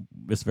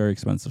it's a very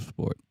expensive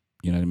sport.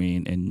 You know what I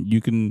mean? And you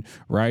can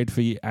ride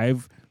for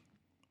I've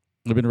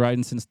been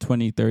riding since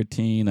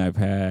 2013. I've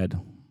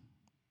had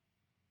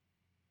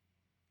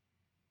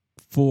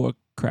 4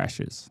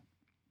 crashes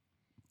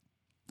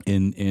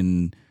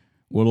in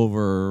well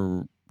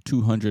over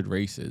 200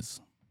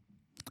 races.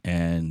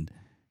 And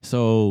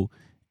so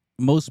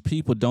most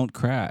people don't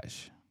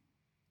crash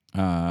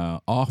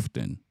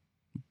often,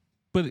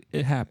 but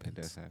it happens.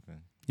 It does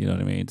happen. You know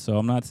what I mean? So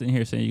I'm not sitting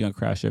here saying you're going to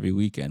crash every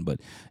weekend,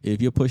 but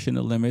if you're pushing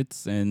the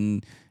limits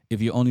and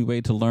if your only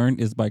way to learn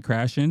is by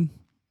crashing,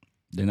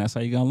 then that's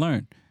how you're going to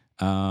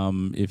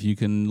learn. If you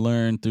can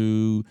learn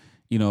through,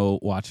 you know,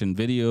 watching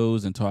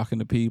videos and talking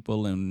to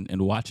people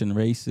and watching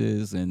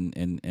races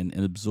and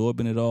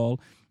absorbing it all,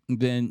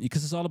 then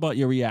because it's all about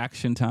your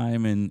reaction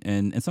time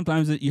and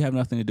sometimes you have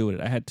nothing to do with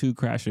it. I had 2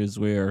 crashes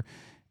where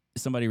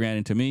somebody ran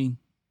into me,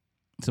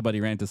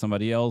 somebody ran into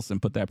somebody else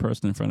and put that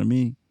person in front of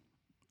me.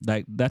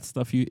 Like that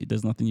stuff,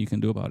 there's nothing you can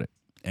do about it,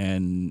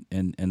 and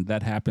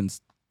that happens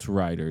to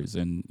riders,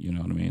 and you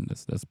know what I mean.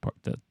 It's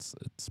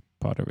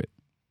part of it.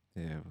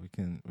 Yeah, we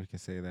can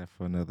say that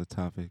for another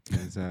topic.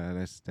 Cause,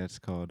 that's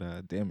called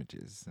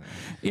damages.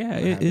 Yeah,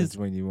 what it happens is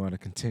when you want to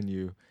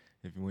continue.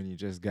 When you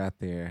just got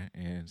there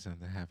and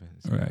something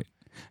happens. right.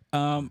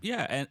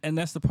 Yeah, and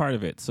that's the part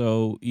of it.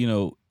 So you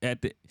know,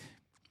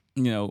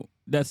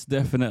 that's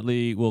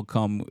definitely will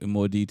come in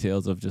more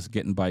details of just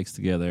getting bikes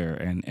together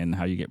and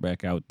how you get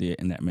back out there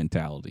in that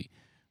mentality.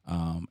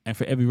 And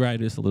for every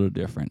rider, it's a little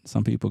different.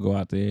 Some people go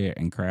out there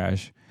and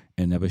crash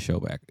and never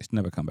show back. It's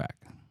never come back.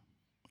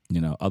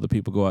 You know, other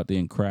people go out there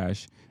and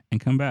crash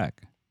and come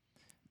back.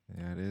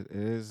 Yeah, it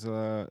is.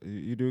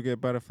 You do get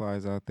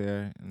butterflies out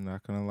there. I'm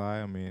not gonna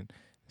lie. I mean,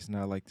 it's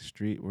not like the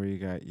street where you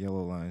got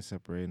yellow lines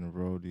separating the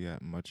road. You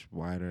got much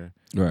wider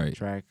Right.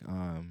 track,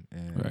 and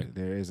Right.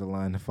 there is a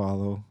line to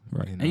follow.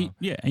 Right. You And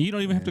know? and you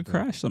don't even have to And,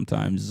 crash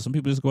sometimes. Some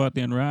people just go out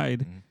there and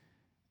ride Mhm.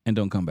 and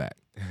don't come back.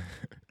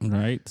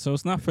 Right. So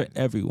it's not for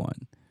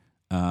everyone.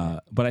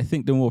 But I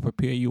think the more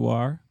prepared you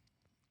are,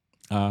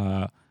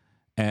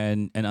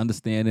 and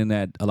understanding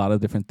that a lot of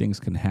different things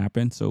can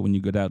happen. So when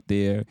you get out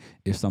there,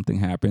 if something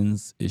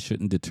happens, it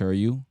shouldn't deter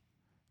you,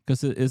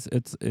 because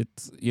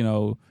it's you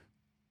know,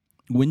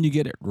 when you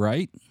get it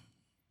right.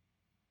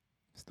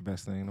 It's the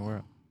best thing in the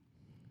world.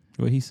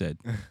 What he said.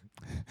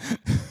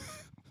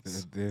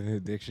 The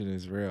addiction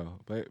is real,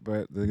 but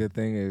the good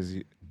thing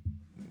is,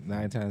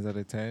 9 times out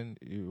of 10,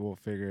 you will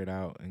figure it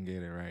out and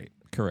get it right,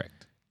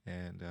 Correct.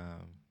 and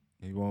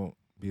you won't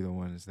be the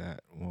ones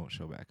that won't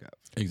show back up.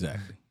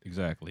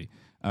 Exactly.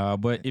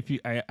 But if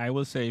I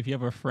will say, if you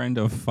have a friend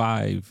of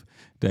 5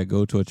 that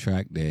go to a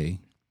track day,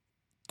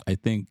 I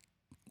think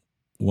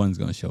one's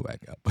gonna show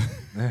back up.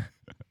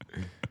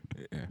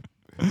 Yeah.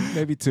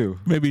 Maybe 2.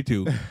 Maybe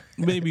 2.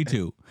 Maybe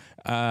 2.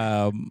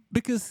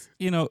 Because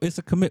you know it's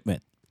a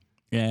commitment,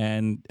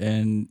 and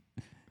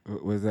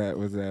Was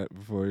that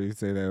before you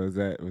say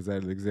that? Was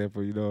that an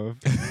example you know of?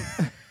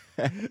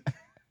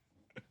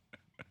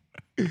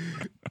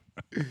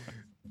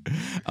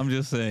 I'm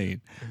just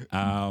saying.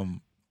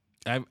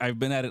 I've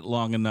been at it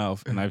long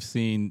enough, and I've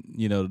seen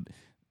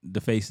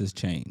the faces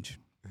change.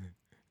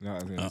 No, I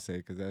was gonna say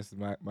because that's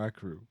my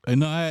crew. I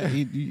know,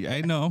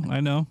 I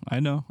know.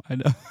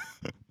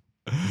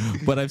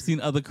 But I've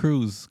seen other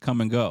crews come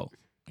and go.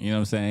 You know what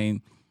I'm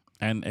saying?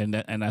 And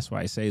that's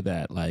why I say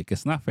that. Like,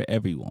 it's not for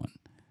everyone.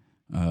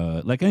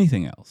 Like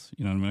anything else,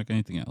 you know what I mean? Like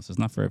anything else, it's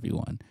not for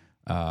everyone.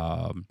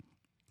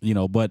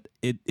 But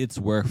it's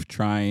worth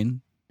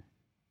trying,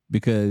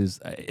 because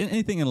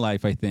anything in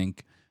life, I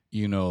think,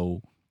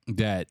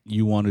 that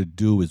you want to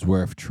do is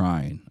worth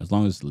trying, as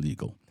long as it's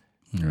legal.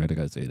 All right, I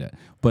gotta say that.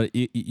 But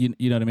you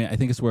know what I mean? I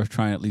think it's worth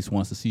trying at least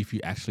once to see if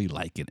you actually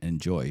like it,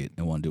 enjoy it,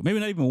 and want to do it.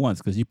 Maybe not even once,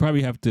 because you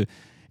probably have to.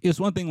 It's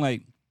one thing,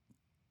 like,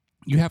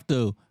 you have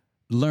to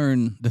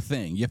learn the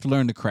thing. You have to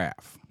learn the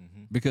craft,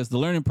 because the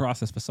learning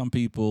process for some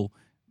people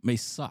may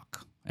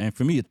suck, and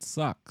for me, it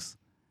sucks.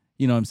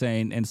 You know what I'm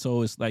saying? And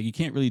so it's like you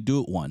can't really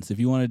do it once. If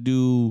you want to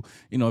do,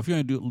 if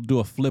you're gonna do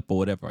a flip or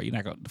whatever, you're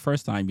not gonna, the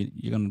first time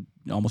you're gonna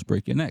almost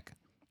break your neck.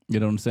 You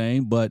know what I'm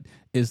saying? But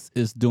it's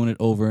doing it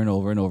over and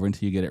over and over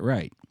until you get it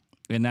right.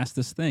 And that's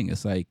this thing.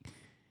 It's like,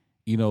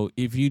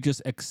 if you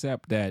just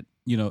accept that,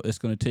 it's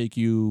going to take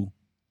you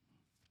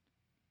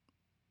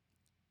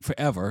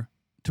forever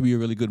to be a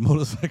really good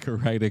motorcycle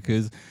rider,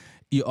 because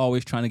you're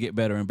always trying to get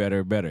better and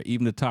better and better.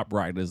 Even the top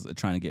riders are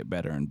trying to get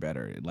better and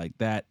better like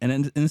that.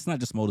 And it's not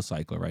just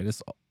motorcycle, right?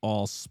 It's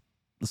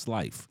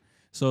life.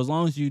 So as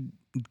long as you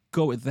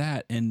go with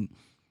that and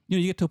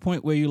you get to a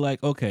point where you're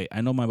like, okay,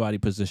 I know my body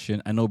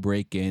position, I know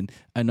braking,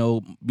 I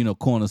know,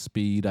 corner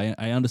speed, I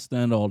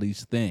understand all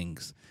these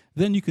things.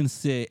 Then you can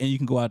sit and you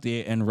can go out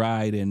there and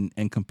ride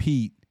and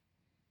compete.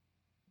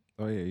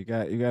 Oh yeah, you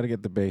got to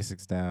get the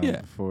basics down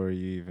Yeah. before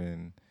you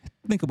even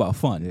Think about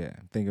fun. yeah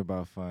think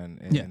about fun.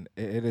 And Yeah.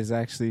 it is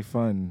actually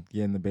fun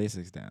getting the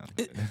basics down.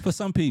 For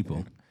some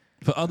people.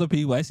 For other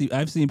people,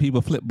 I've seen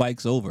people flip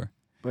bikes over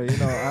But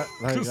I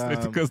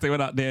like because they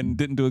went out there and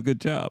didn't do a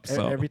good job.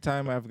 So every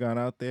time I've gone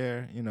out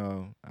there,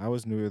 I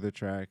was new to the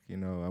track.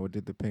 I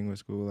did the Penguin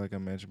School like I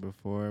mentioned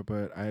before,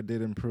 but I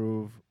did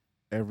improve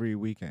every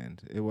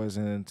weekend. It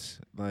wasn't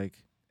like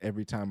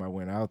every time I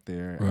went out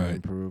there I Right.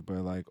 improved,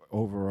 but like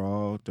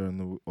overall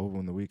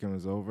when the weekend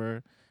was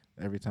over,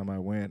 every time I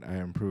went, I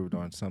improved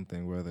on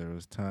something, whether it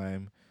was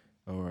time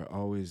or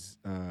always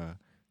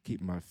keep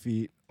my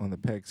feet on the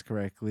pegs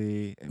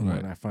correctly. And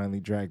Right. when I finally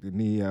dragged the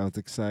knee, I was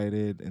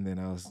excited, and then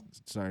I was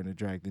starting to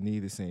drag the knee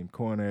the same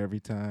corner every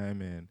time,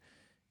 and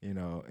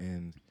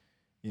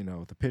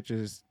the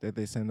pictures that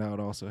they send out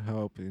also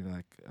help. And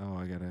like, oh,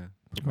 I gotta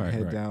put my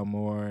head Right. down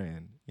more,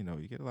 and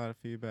you get a lot of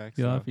feedback.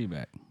 get a lot of so,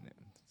 feedback.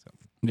 so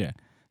Yeah.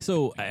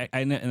 So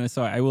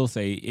I will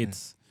say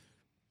it's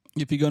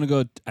if you're gonna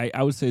go,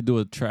 I would say do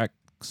a track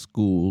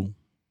school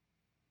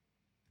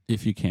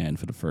if you can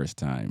for the first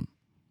time,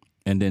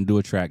 and then do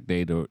a track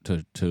day to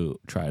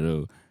try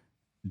to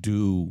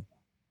do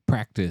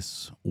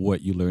practice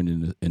what you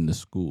learned in the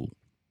school,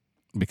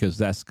 because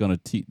that's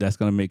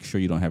gonna make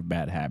sure you don't have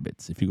bad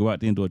habits. If you go out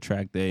there and do a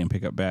track day and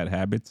pick up bad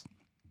habits,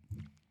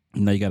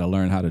 now you got to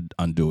learn how to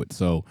undo it.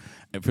 So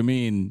for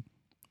me in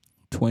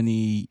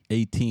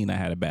 2018, I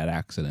had a bad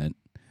accident,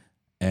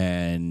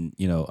 and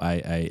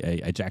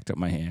I jacked up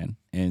my hand,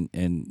 and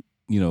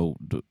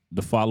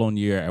the following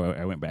year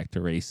I went back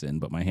to racing,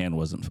 but my hand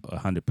wasn't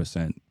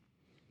 100%,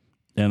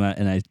 and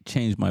I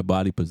changed my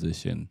body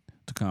position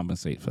to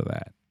compensate for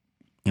that.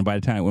 And by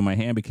the time when my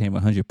hand became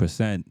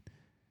 100%,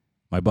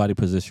 my body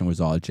position was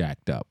all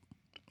jacked up,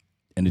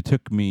 and it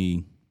took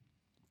me,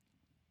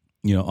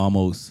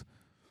 almost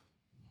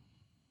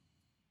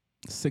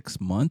 6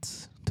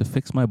 months to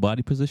fix my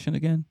body position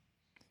again.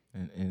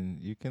 and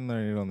you can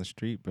learn it on the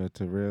street, but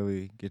to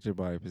really get your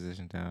body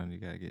position down, you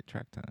gotta get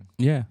track time.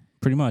 Yeah,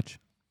 pretty much.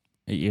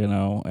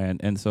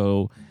 And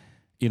so,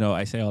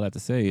 I say all that to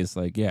say is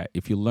like, yeah,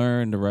 if you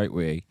learn the right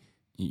way,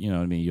 you know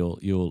what I mean,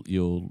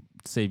 you'll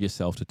save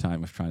yourself the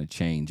time of trying to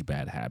change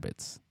bad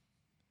habits.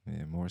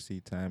 Yeah, more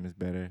seat time is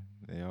better.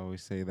 They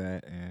always say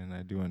that, and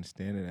I do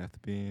understand it after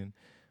being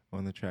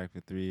on the track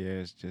for 3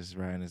 years, just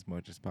riding as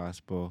much as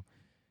possible.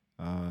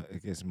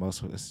 It gets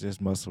muscle. It's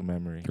just muscle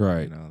memory,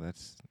 Right.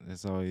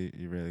 That's all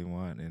you really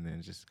want, and then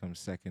it just comes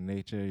second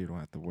nature. You don't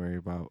have to worry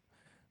about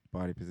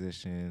body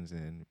positions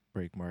and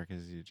brake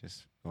markers. You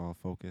just all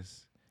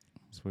focus.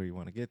 That's where you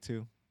want to get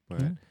to.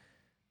 But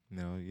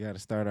Yeah. you got to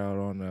start out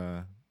on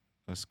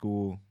a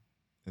school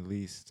at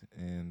least,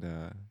 and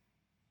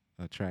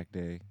a track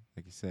day,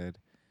 like you said.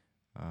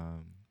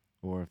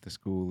 Or if the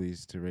school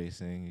leads to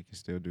racing, you can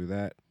still do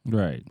that.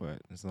 Right.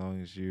 But as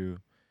long as you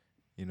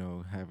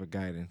have a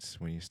guidance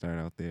when you start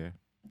out there,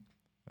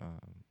 a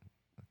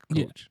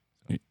Yeah. coach.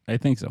 I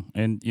think so.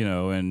 And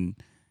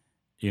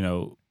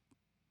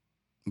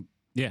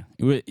yeah,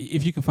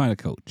 if you can find a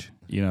coach,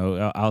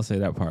 I'll say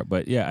that part.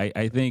 But yeah,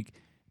 I think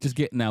just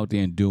getting out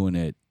there and doing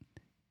it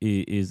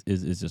is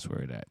just where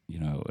it at.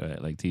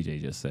 Like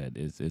TJ just said,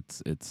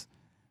 it's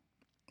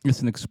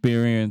an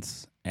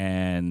experience,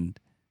 and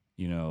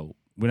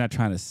we're not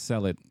trying to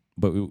sell it,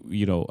 but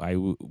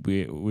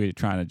we're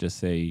trying to just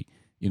say,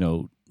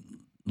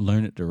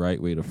 learn it the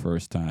right way the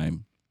first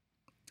time,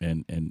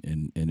 and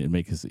it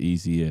makes it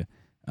easier.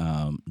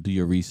 Do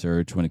your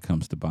research when it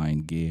comes to buying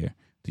gear.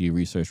 Do your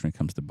research when it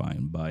comes to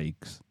buying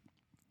bikes.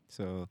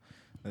 So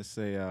let's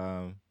say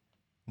I'm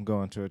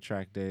going to a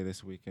track day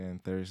this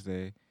weekend,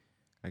 Thursday.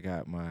 I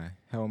got my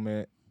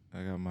helmet.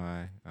 I got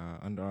my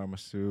Under Armour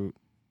suit,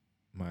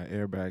 my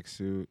airbag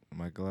suit,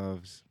 my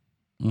gloves.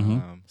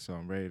 Mm-hmm. So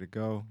I'm ready to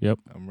go. Yep.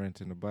 I'm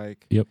renting a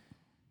bike. Yep.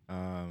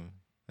 I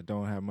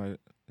don't have my,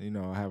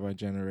 I have my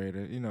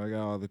generator. I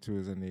got all the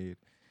tools I need.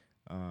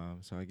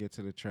 So I get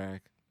to the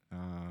track.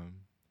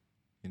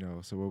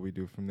 So what we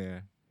do from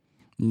there?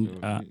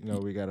 So,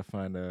 we got to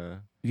find a.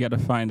 You got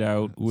to find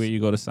out where you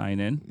go to sign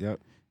in.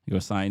 Yep. You go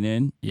sign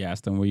in. You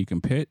ask them where you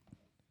can pit.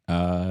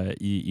 Park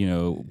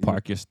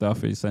your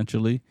stuff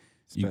essentially.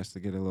 It's best to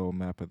get a little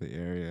map of the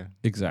area.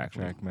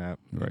 Exactly. Track map.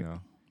 Right.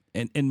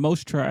 And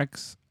most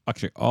tracks,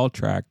 actually all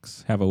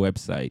tracks, have a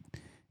website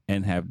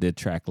and have their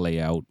track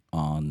layout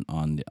on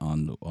the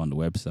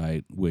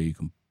website where you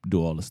can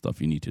do all the stuff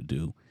you need to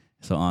do.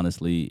 So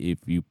honestly, if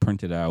you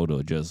print it out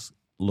or just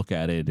look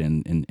at it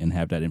and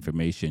have that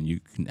information, you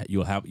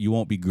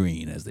won't be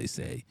green, as they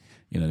say.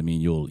 You know what I mean?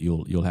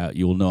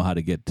 You'll know how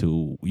to get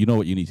to,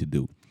 what you need to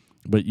do.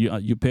 But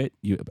you pit,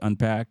 you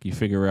unpack, you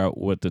figure out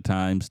what the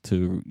times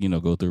to,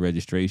 go through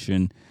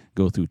registration,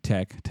 go through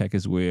tech. Tech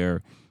is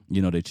where,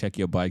 they check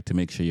your bike to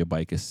make sure your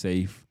bike is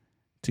safe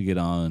to get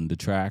on the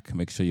track,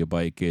 make sure your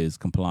bike is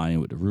compliant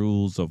with the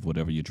rules of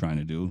whatever you're trying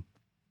to do.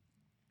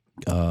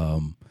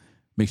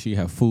 Make sure you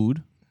have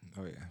food,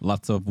 Oh yeah.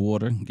 lots of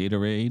water,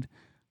 Gatorade.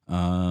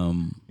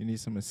 You need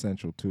some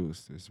essential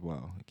tools as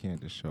well. You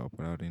can't just show up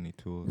without any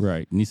tools.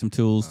 Right. Need some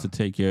tools to Uh,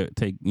 take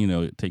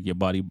your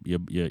body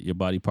your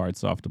body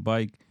parts off the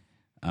bike,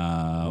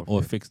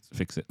 or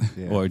fix it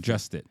Yeah. or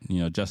adjust it.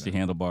 Adjust your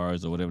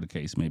handlebars or whatever the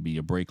case may be.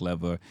 Your brake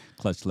lever,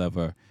 clutch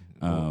lever.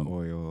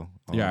 Oil.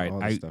 Yeah, All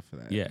the stuff for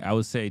that. Yeah, I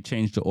would say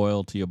change the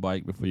oil to your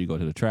bike before you go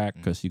to the track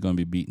because you're gonna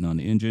be beating on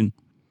the engine.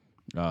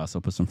 So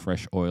put some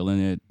fresh oil in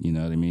it. You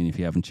know what I mean? If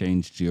you haven't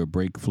changed your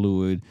brake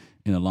fluid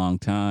in a long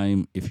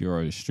time, if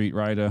you're a street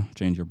rider,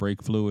 change your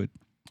brake fluid.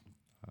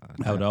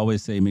 I would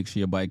always say make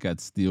sure your bike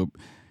got steel.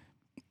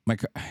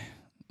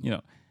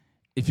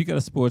 If you got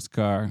a sports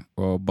car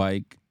or a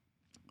bike,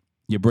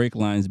 your brake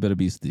lines better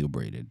be steel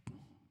braided.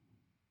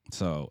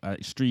 So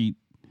street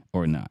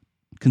or not,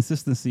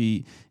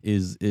 consistency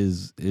is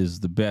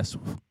the best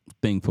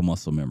thing for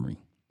muscle memory.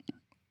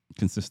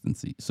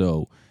 Consistency.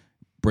 So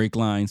brake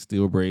lines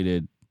steel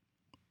braided,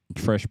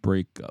 fresh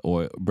brake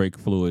or brake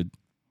fluid.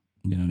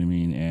 You know what I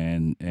mean,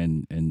 and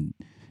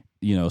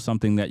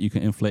something that you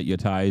can inflate your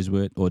tires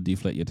with or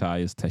deflate your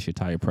tires. Test your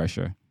tire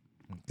pressure.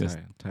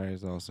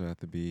 Tires also have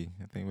to be,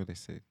 I think what they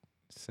say,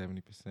 70%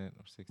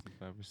 or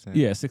 65%.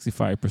 Yeah,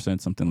 65%,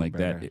 something like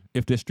Better. that.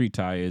 If they're street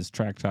tires,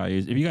 track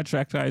tires. If you got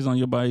track tires on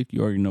your bike,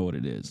 you already know what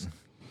it is.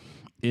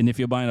 And if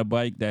you're buying a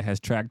bike that has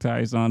track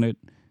tires on it,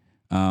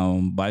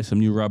 buy some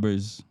new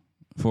rubbers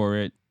for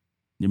it.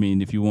 I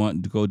mean, if you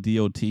want to go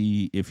DOT,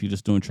 if you're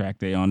just doing track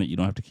day on it, you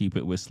don't have to keep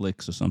it with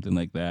slicks or something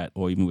like that,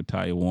 or even with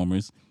tire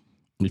warmers.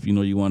 If you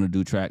know you want to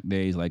do track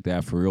days like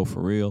that for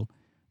real,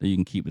 then you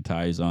can keep the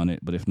tires on it.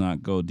 But if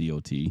not, go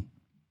DOT.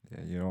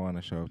 Yeah, you don't want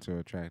to show up to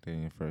a track day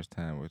your first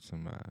time with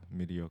some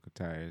mediocre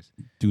tires.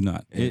 Do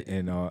not.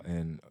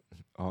 And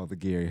all the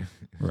gear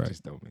Right.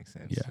 just don't make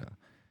sense. Yeah. So,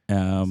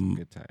 some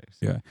good tires.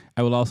 Yeah.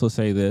 I will also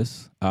say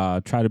this.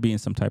 Try to be in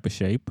some type of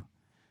shape.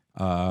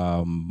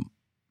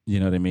 You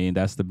know what I mean?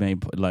 That's the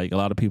main like a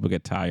lot of people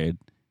get tired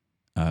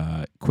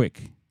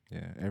quick.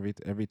 Yeah,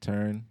 every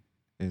turn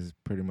is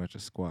pretty much a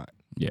squat.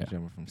 Yeah.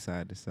 Jumping from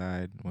side to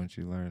side once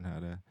you learn how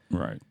to,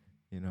 Right.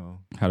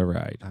 how to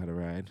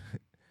ride.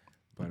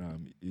 But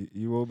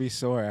you will be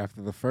sore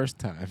after the first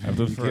time.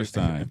 After the first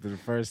time. After the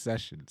first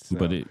session. So.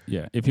 But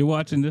if you're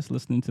watching this,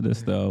 listening to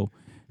this though,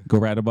 go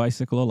ride a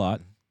bicycle a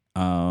lot.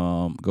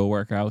 Go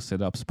work out,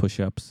 sit-ups,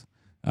 push-ups.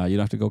 You don't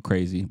have to go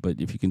crazy, but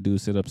if you can do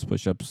sit-ups,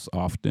 push-ups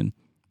often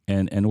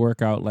and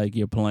work out like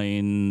you're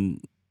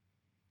playing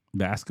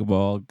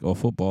basketball or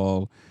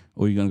football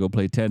or you're going to go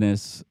play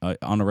tennis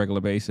on a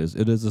regular basis.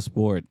 It is a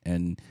sport.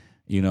 And,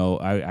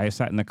 I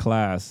sat in a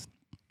class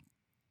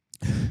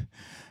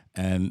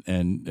and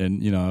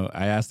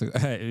I asked,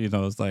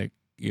 it's like,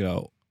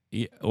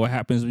 what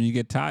happens when you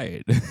get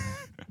tired?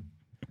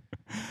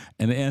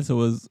 And the answer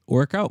was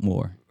work out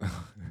more.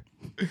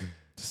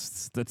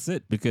 That's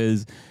it.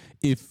 Because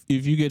if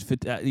you get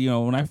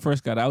when I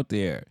first got out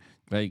there,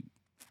 like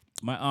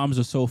my arms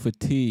are so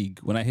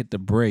fatigued when I hit the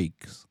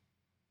brakes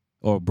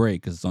or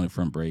brake because it's only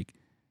front brake.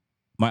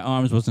 My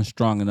arms wasn't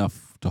strong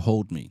enough to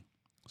hold me,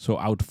 so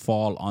I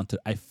fell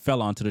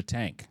onto the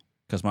tank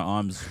because my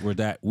arms were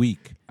that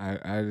weak.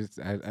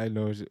 I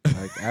know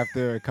like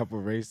after a couple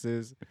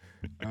races,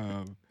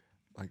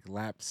 like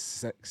lap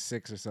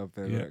 6 or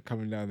something,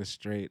 coming down the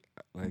straight,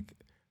 like.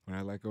 When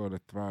I let go of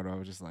the throttle, I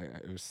was just like,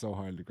 it was so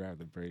hard to grab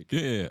the brake.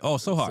 Yeah. Oh,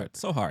 so hard.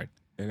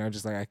 And I'm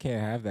just like, I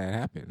can't have that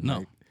happen. No.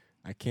 Like,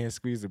 I can't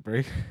squeeze the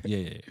brake.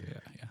 Yeah.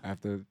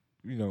 After,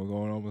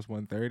 going almost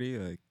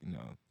 130,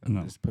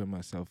 I'm just putting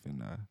myself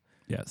in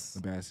Yes.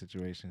 a bad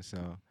situation.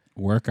 So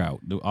work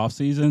out. Do off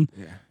season.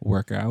 Yeah.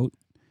 Work out.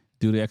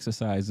 Do the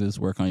exercises.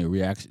 Work on your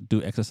reaction.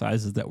 Do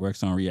exercises that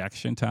works on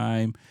reaction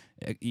time.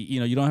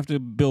 You don't have to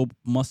build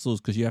muscles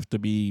because you have to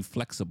be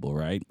flexible,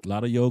 right? A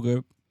lot of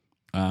yoga.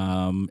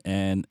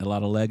 And a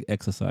lot of leg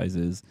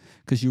exercises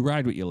because you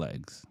ride with your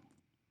legs,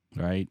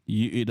 right?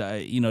 They're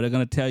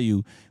gonna tell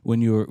you when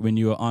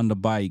you're on the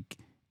bike,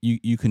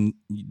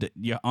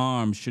 your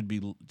arms should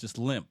be just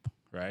limp,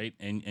 right?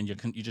 And you're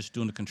just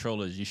doing the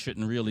controllers. You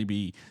shouldn't really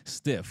be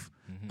stiff.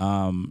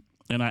 Mm-hmm.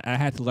 And I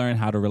had to learn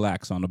how to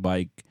relax on the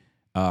bike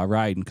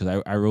riding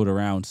because I rode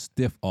around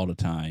stiff all the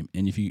time.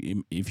 And if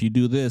you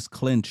do this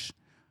clinch.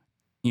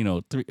 3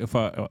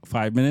 or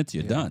 5 minutes,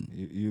 you're done.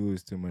 You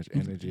lose too much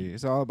energy.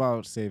 It's all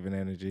about saving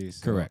energy.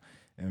 So, correct.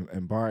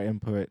 And bar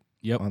input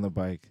on the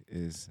bike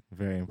is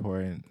very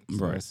important.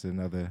 So right. That's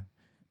another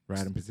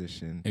riding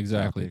position.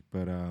 Exactly. Topic.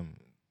 But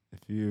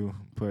if you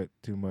put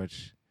too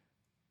much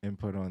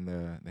input on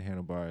the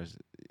handlebars,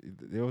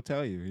 they'll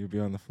tell you. You'll be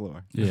on the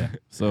floor. Yeah.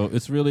 So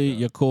it's really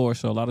your core.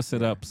 So a lot of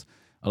sit-ups,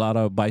 a lot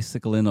of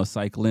bicycling or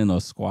cycling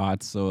or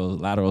squats or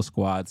lateral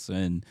squats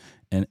and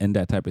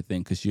that type of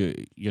thing because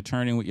you're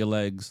turning with your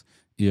legs,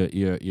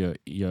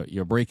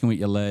 you're braking with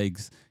your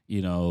legs.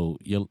 Your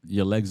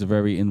legs are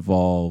very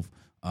involved.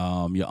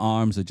 Your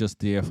arms are just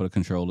there for the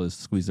controllers.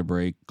 Squeeze the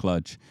brake,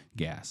 clutch,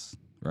 gas,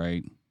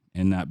 right,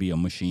 and not be a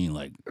machine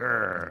like.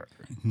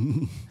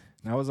 And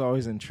I was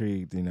always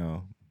intrigued,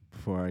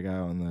 before I got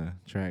on the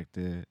track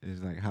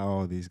is like how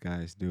all these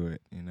guys do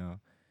it, you know.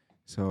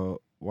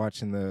 So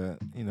watching the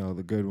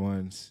good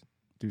ones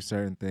do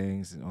certain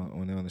things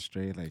when they're on the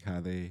straight, like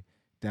how they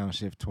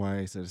downshift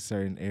twice at a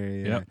certain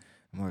area. Yep.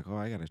 I'm like, oh,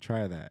 I gotta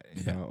try that,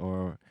 you Yeah. know.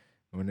 Or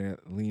when they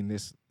lean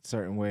this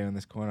certain way on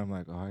this corner, I'm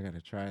like, oh, I gotta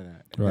try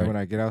that. And Right. then when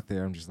I get out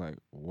there, I'm just like,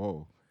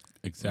 whoa.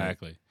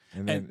 Exactly.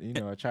 And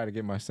then I try to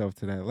get myself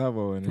to that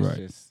level, and it's Right.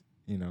 just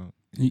And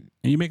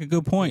you make a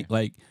good point.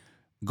 Like,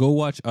 go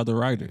watch other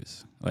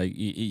riders. Like,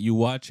 you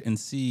watch and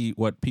see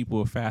what people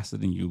are faster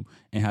than you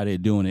and how they're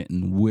doing it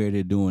and where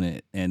they're doing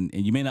it. And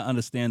you may not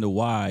understand the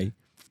why.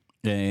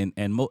 And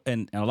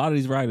a lot of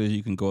these riders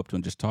you can go up to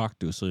and just talk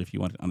to. So if you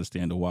want to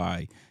understand the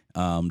why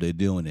they're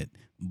doing it,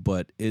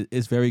 but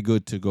it's very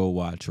good to go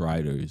watch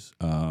riders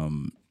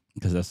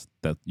because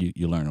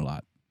you learn a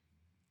lot.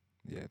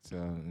 Yeah, it's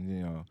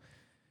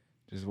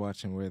just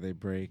watching where they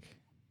break.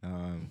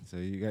 So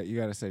you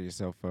got to set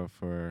yourself up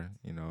for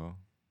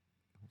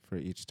for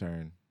each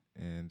turn,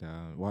 and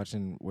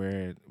watching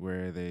where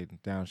they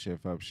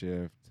downshift,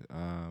 upshift,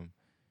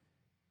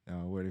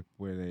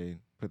 where they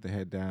put the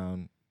head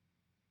down,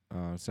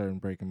 certain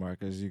braking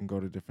markers. You can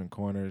go to different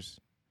corners.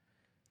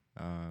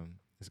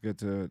 It's good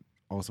to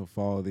also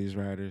follow these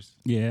riders.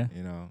 Yeah.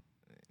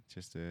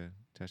 Just to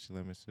touch the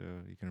limits so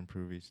you can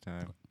improve each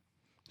time.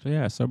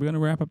 So we're gonna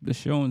wrap up the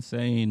show and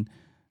saying,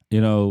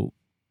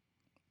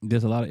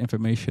 there's a lot of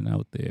information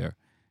out there,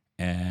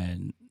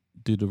 and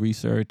do the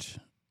research,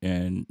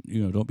 and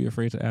don't be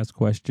afraid to ask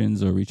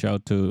questions or reach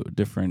out to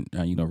different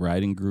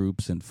riding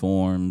groups and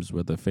forums,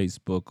 whether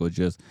Facebook or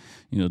just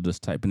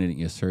typing it in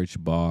your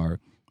search bar,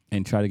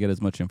 and try to get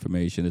as much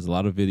information. There's a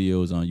lot of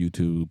videos on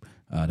YouTube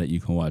that you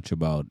can watch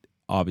about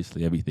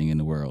obviously everything in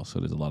the world. So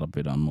there's a lot of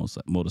it on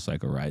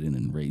motorcycle riding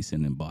and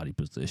racing and body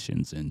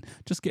positions and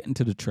just getting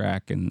to the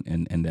track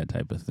and that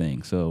type of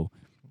thing. So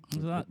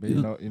there's a lot. But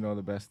you know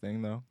the best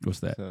thing though? What's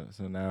that?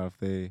 So now if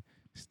they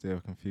still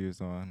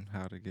confused on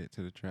how to get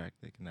to the track,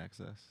 they can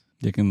access.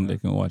 They can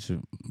watch it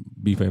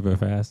Be Forever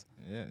Fast.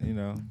 Yeah,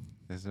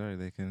 that's right.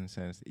 They can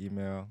send us an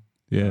email.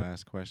 Yeah.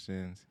 Ask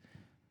questions.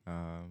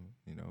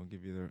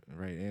 Give you the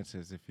right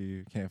answers if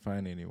you can't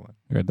find anyone.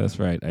 Right, that's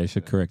right. I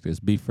should correct this.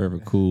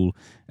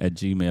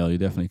 BeForeverCool@gmail. You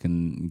definitely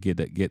can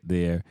get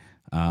there.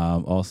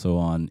 Also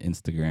on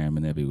Instagram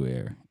and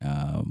everywhere.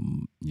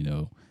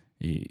 You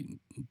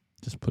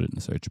just put it in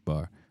the search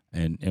bar,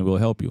 and we'll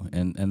help you.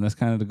 And that's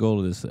kind of the goal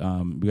of this.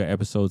 We got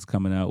episodes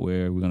coming out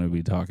where we're going to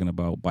be talking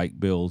about bike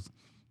builds,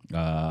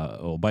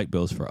 or bike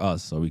builds for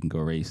us, so we can go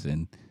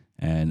racing.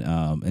 And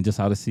just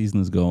how the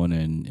season is going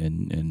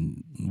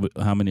and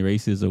how many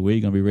races are we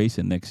going to be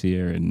racing next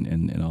year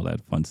and all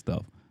that fun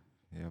stuff.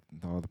 Yep,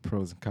 all the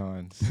pros and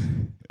cons.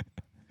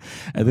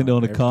 I think the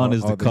only con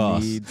is the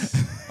cost.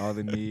 All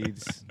the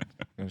needs.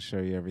 I'm going to show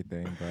you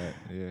everything, but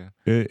yeah.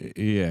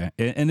 Yeah,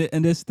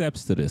 and there's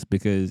steps to this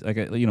because we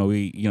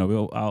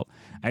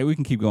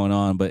can keep going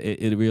on, but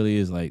it really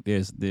is like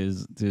there's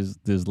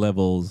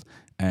levels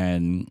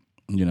and.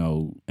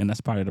 And that's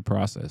part of the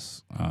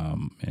process.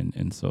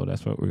 And so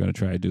that's what we're gonna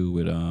try to do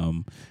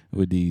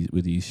with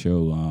these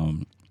show,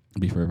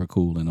 Be Forever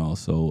Cool, and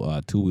also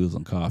Two Wheels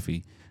and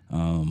Coffee,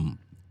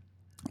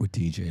 with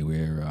TJ,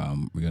 where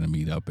we're gonna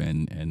meet up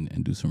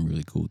and do some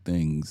really cool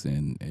things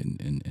and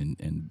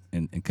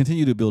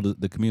continue to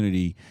build the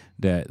community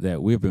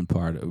that we've been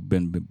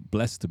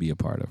blessed to be a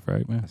part of,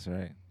 right, man? That's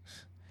right.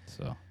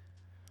 So,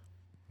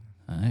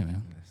 all right,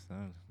 man.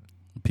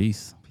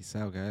 Peace. Peace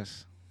out,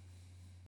 guys.